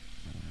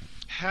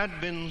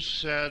had been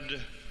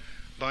said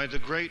by the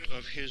great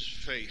of his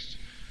faith,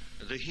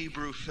 the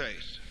Hebrew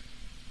faith.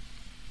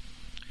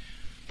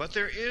 But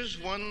there is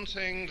one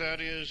thing that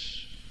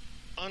is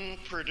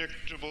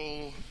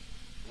unpredictable,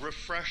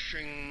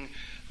 refreshing,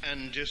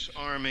 and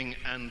disarming,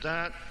 and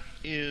that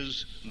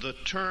is the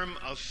term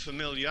of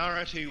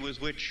familiarity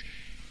with which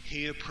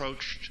he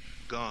approached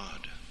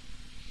God.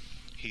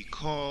 He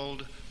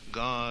called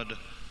God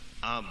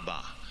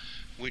Abba,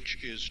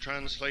 which is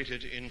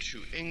translated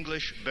into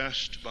English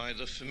best by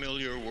the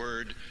familiar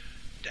word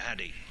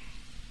Daddy.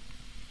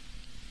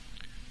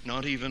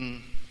 Not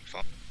even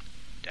Father,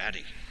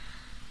 Daddy.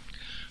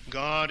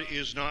 God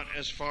is not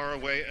as far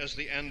away as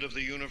the end of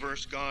the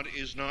universe. God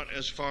is not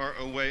as far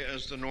away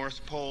as the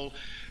North Pole.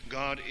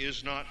 God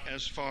is not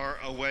as far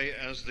away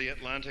as the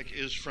Atlantic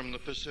is from the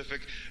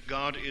Pacific.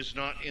 God is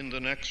not in the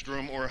next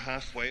room or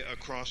halfway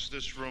across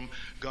this room.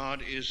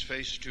 God is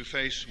face to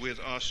face with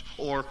us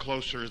or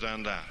closer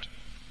than that.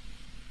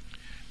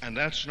 And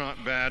that's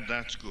not bad,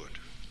 that's good.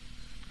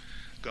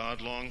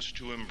 God longs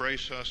to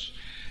embrace us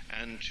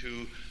and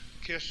to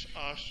kiss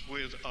us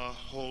with a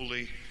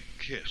holy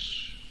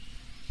kiss.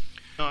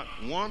 Not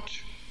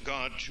want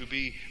God to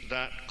be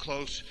that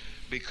close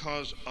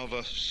because of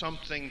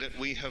something that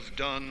we have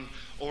done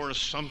or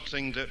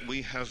something that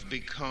we have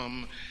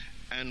become,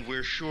 and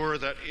we're sure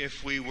that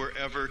if we were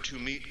ever to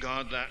meet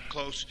God that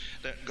close,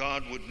 that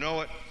God would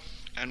know it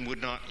and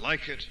would not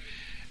like it,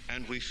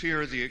 and we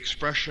fear the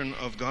expression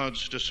of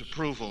God's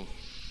disapproval.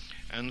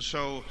 And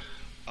so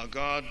a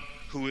God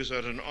who is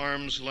at an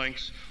arm's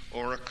length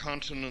or a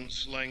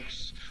continent's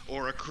length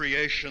or a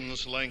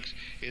creation's length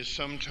is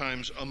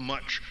sometimes a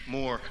much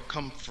more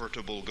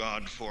comfortable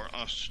God for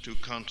us to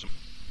contemplate.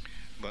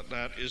 But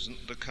that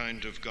isn't the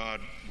kind of God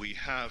we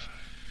have.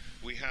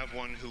 We have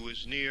one who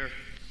is near,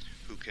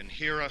 who can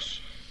hear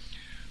us,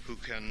 who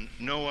can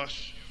know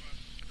us,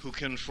 who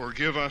can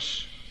forgive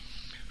us,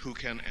 who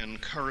can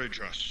encourage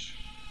us.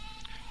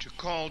 To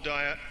call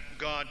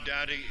God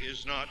Daddy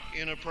is not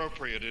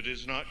inappropriate. It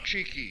is not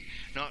cheeky,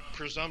 not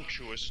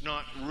presumptuous,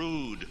 not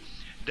rude.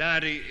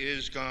 Daddy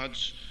is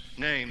God's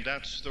name.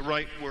 That's the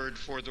right word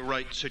for the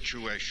right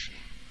situation.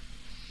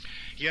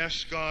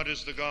 Yes, God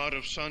is the God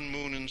of sun,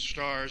 moon, and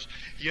stars.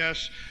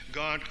 Yes,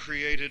 God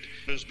created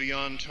what is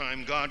beyond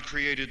time. God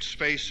created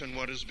space and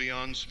what is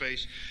beyond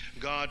space.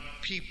 God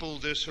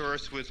peopled this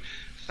earth with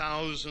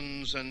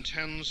thousands and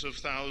tens of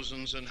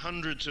thousands and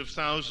hundreds of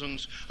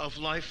thousands of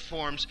life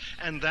forms,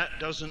 and that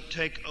doesn't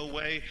take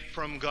away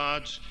from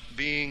God's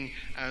being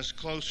as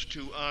close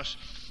to us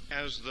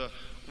as the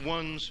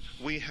ones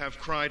we have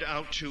cried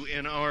out to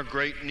in our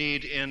great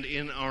need and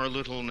in our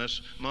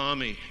littleness,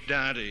 Mommy,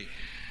 Daddy,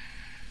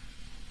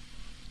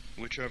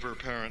 whichever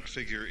parent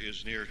figure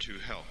is near to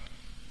help.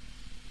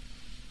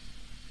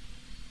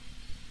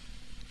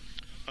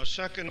 A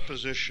second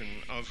position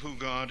of who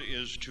God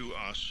is to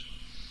us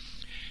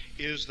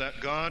is that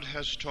God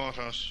has taught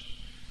us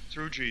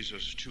through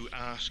Jesus to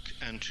ask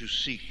and to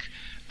seek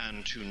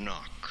and to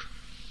knock.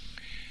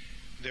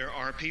 There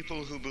are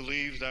people who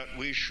believe that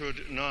we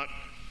should not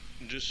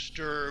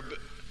disturb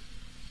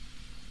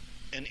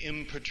an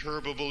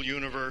imperturbable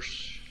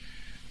universe,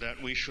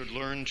 that we should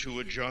learn to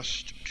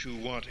adjust to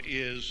what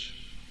is.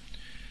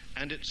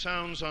 And it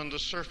sounds on the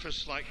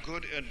surface like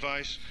good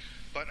advice,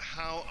 but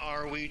how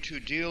are we to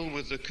deal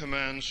with the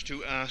commands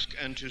to ask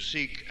and to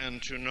seek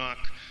and to knock,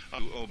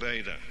 to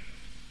obey them?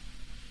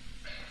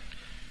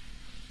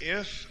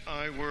 If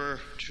I were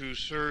to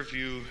serve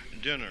you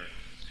dinner,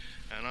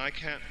 and I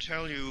can't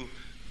tell you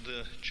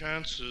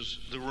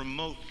the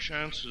remote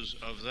chances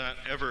of that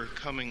ever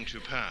coming to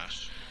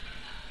pass.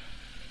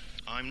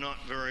 I'm not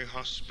very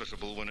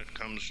hospitable when it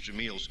comes to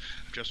meals.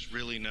 I've just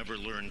really never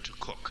learned to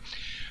cook.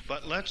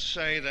 But let's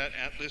say that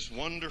at this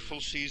wonderful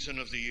season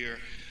of the year,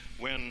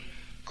 when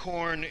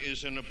corn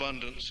is in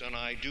abundance, and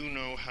I do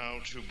know how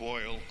to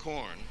boil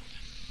corn,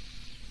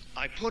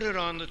 I put it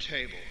on the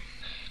table,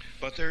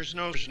 but there's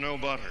no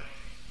butter.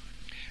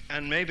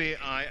 And maybe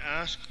I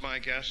ask my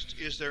guest,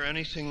 is there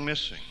anything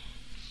missing?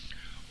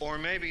 Or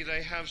maybe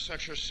they have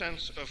such a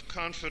sense of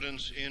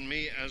confidence in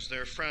me as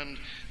their friend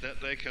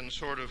that they can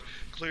sort of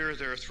clear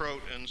their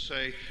throat and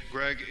say,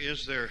 Greg,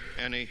 is there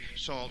any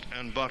salt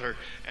and butter?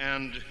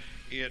 And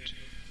it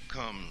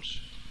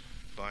comes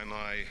by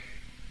my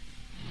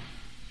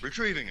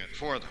retrieving it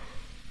for them.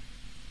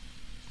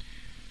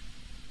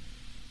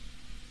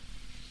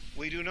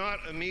 We do not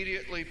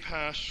immediately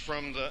pass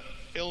from the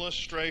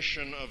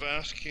illustration of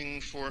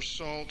asking for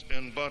salt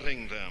and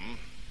butting them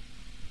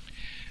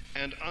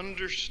and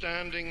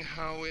understanding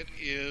how it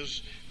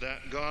is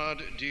that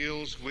God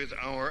deals with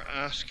our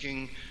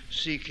asking,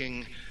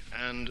 seeking,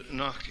 and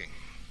knocking.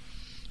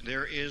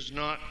 There is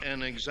not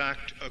an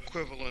exact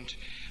equivalent,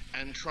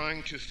 and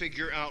trying to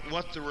figure out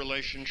what the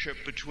relationship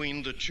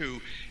between the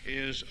two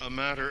is a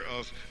matter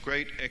of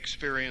great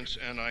experience,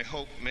 and I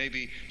hope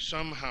maybe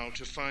somehow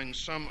to find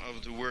some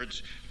of the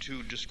words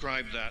to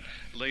describe that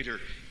later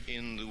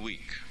in the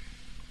week.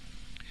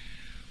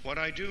 What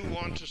I do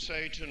want to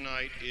say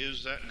tonight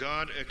is that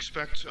God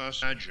expects us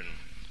to imagine.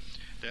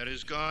 That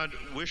is, God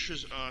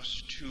wishes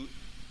us to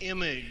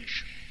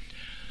image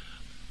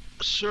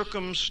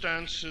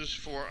circumstances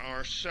for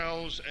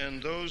ourselves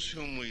and those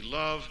whom we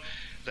love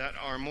that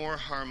are more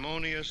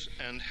harmonious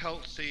and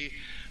healthy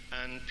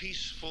and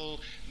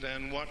peaceful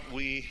than what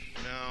we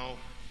now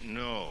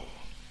know.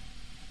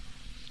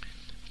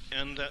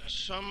 And that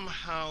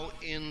somehow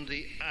in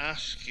the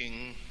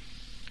asking,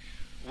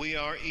 we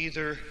are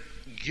either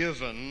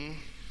given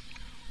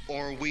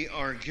or we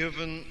are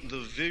given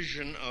the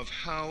vision of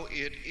how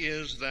it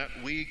is that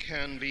we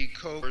can be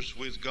co-workers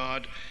with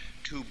God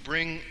to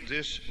bring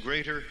this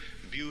greater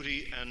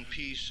beauty and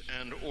peace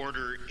and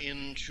order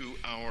into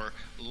our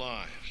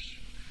lives.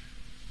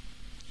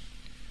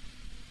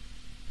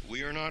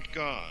 We are not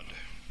God,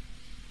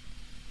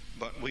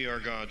 but we are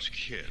God's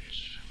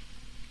kids.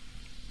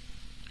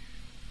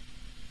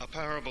 A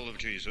parable of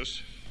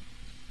Jesus.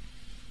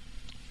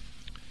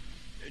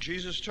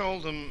 Jesus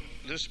told them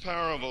this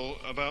parable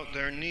about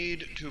their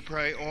need to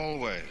pray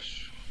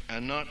always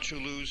and not to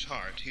lose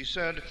heart. He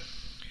said,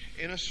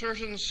 in a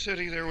certain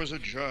city there was a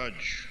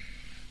judge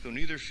who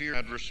neither feared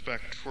nor had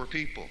respect for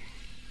people.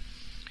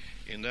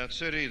 In that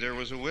city there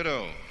was a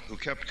widow who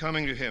kept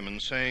coming to him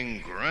and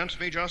saying, grant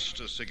me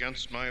justice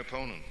against my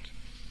opponent.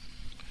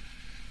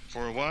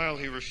 For a while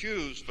he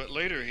refused, but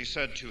later he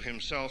said to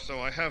himself,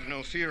 though I have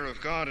no fear of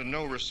God and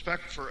no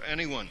respect for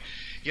anyone,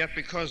 yet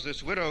because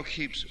this widow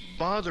keeps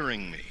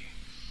bothering me,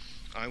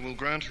 I will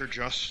grant her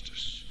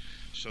justice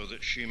so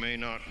that she may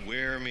not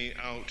wear me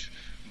out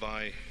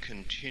by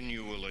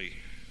continually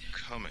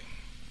coming.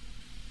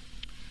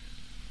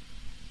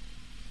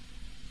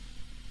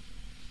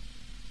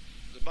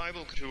 The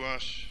Bible to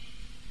us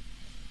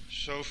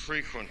so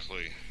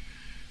frequently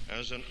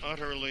as an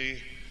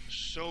utterly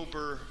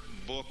sober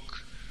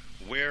book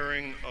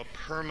wearing a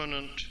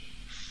permanent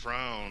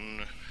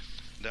frown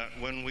that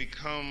when we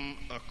come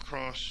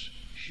across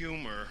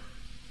humor,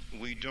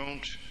 we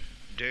don't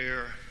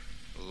dare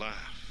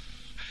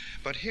laugh.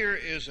 But here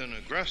is an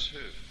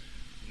aggressive,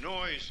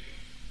 noisy,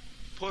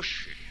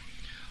 pushy,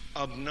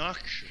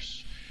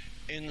 obnoxious,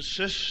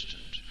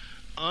 insistent,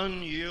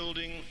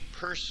 unyielding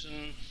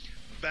person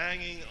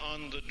banging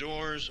on the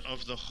doors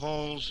of the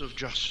halls of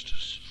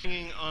justice,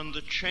 banging on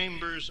the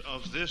chambers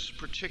of this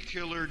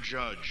particular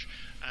judge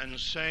and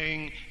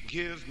saying,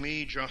 give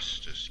me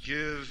justice,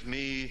 give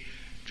me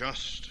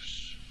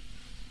justice.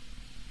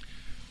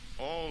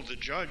 All the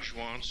judge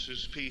wants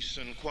is peace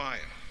and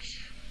quiet.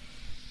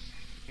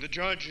 The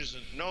judge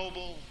isn't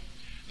noble.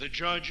 The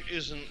judge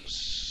isn't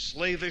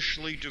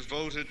slavishly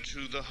devoted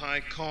to the high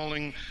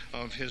calling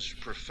of his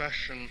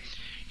profession.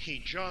 He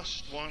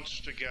just wants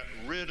to get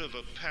rid of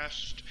a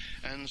pest,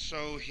 and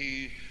so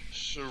he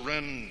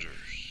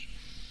surrenders.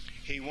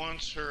 He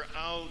wants her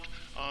out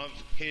of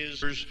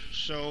his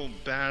so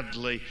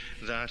badly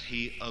that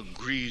he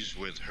agrees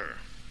with her.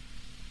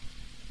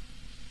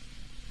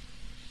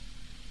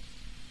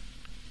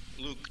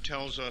 Luke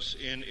tells us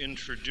in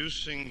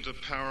introducing the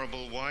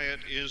parable why it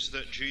is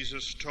that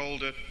Jesus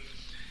told it,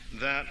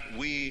 that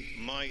we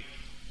might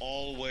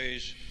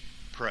always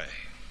pray.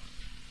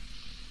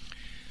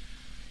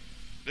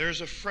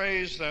 There's a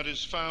phrase that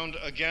is found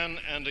again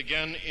and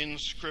again in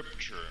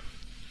Scripture.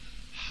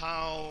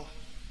 How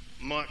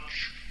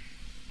much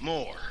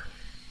more?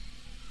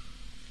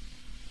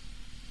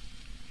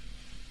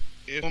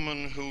 If a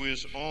woman who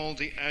is all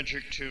the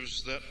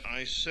adjectives that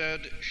I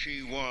said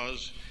she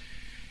was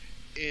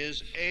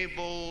is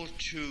able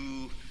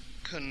to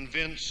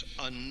convince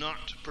a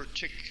not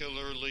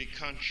particularly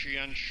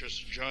conscientious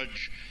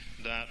judge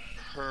that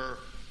her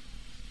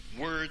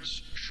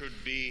words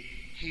should be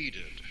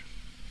heeded.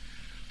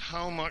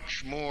 How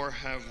much more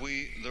have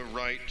we the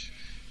right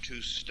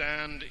to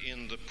stand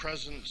in the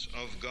presence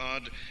of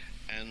God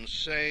and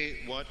say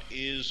what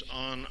is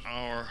on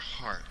our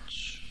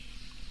hearts?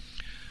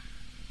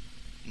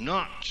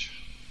 Not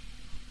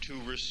to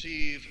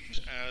receive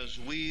as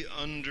we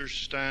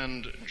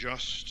understand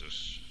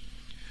justice,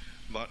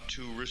 but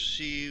to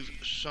receive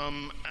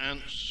some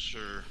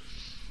answer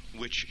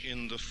which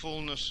in the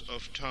fullness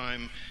of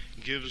time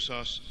gives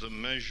us the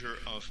measure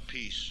of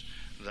peace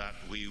that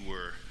we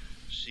were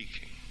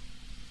seeking.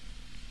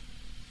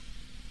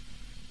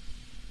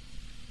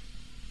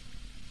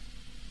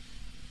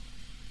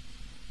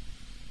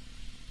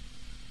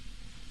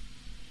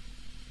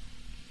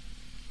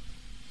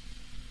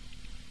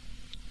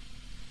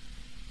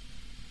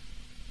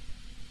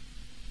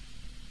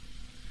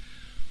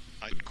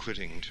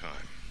 Quitting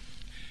time.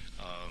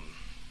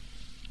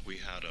 We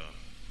had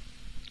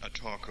a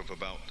talk of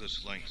about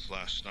this length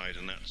last night,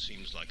 and that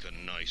seems like a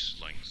nice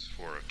length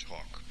for a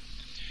talk.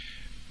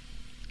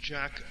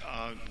 Jack,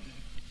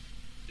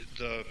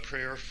 the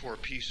prayer for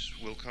peace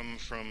will come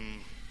from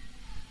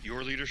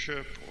your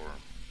leadership or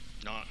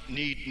not?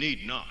 Need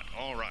not.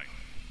 All right.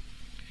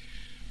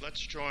 Let's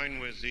join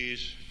with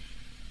these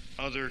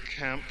other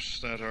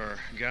camps that are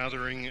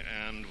gathering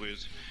and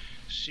with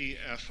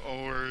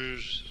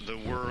CFOers the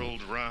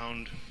world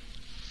round,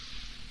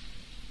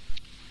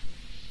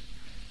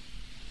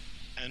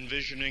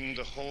 envisioning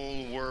the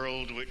whole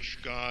world which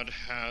God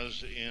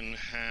has in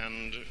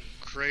hand,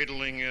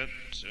 cradling it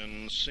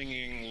and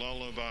singing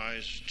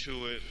lullabies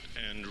to it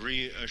and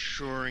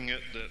reassuring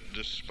it that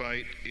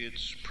despite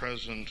its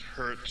present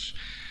hurts,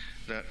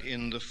 that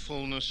in the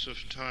fullness of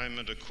time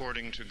and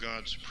according to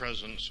God's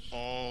presence,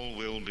 all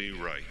will be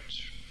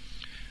right.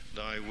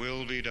 Thy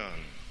will be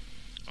done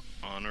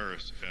on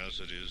earth as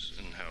it is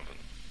in heaven.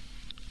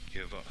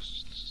 Give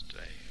us this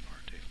day our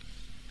daily.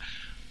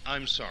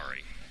 I'm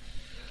sorry.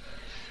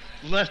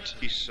 Let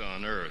peace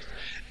on earth,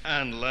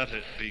 and let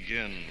it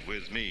begin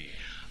with me.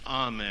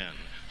 Amen.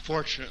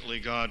 Fortunately,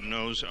 God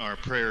knows our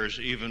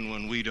prayers even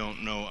when we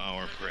don't know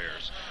our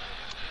prayers.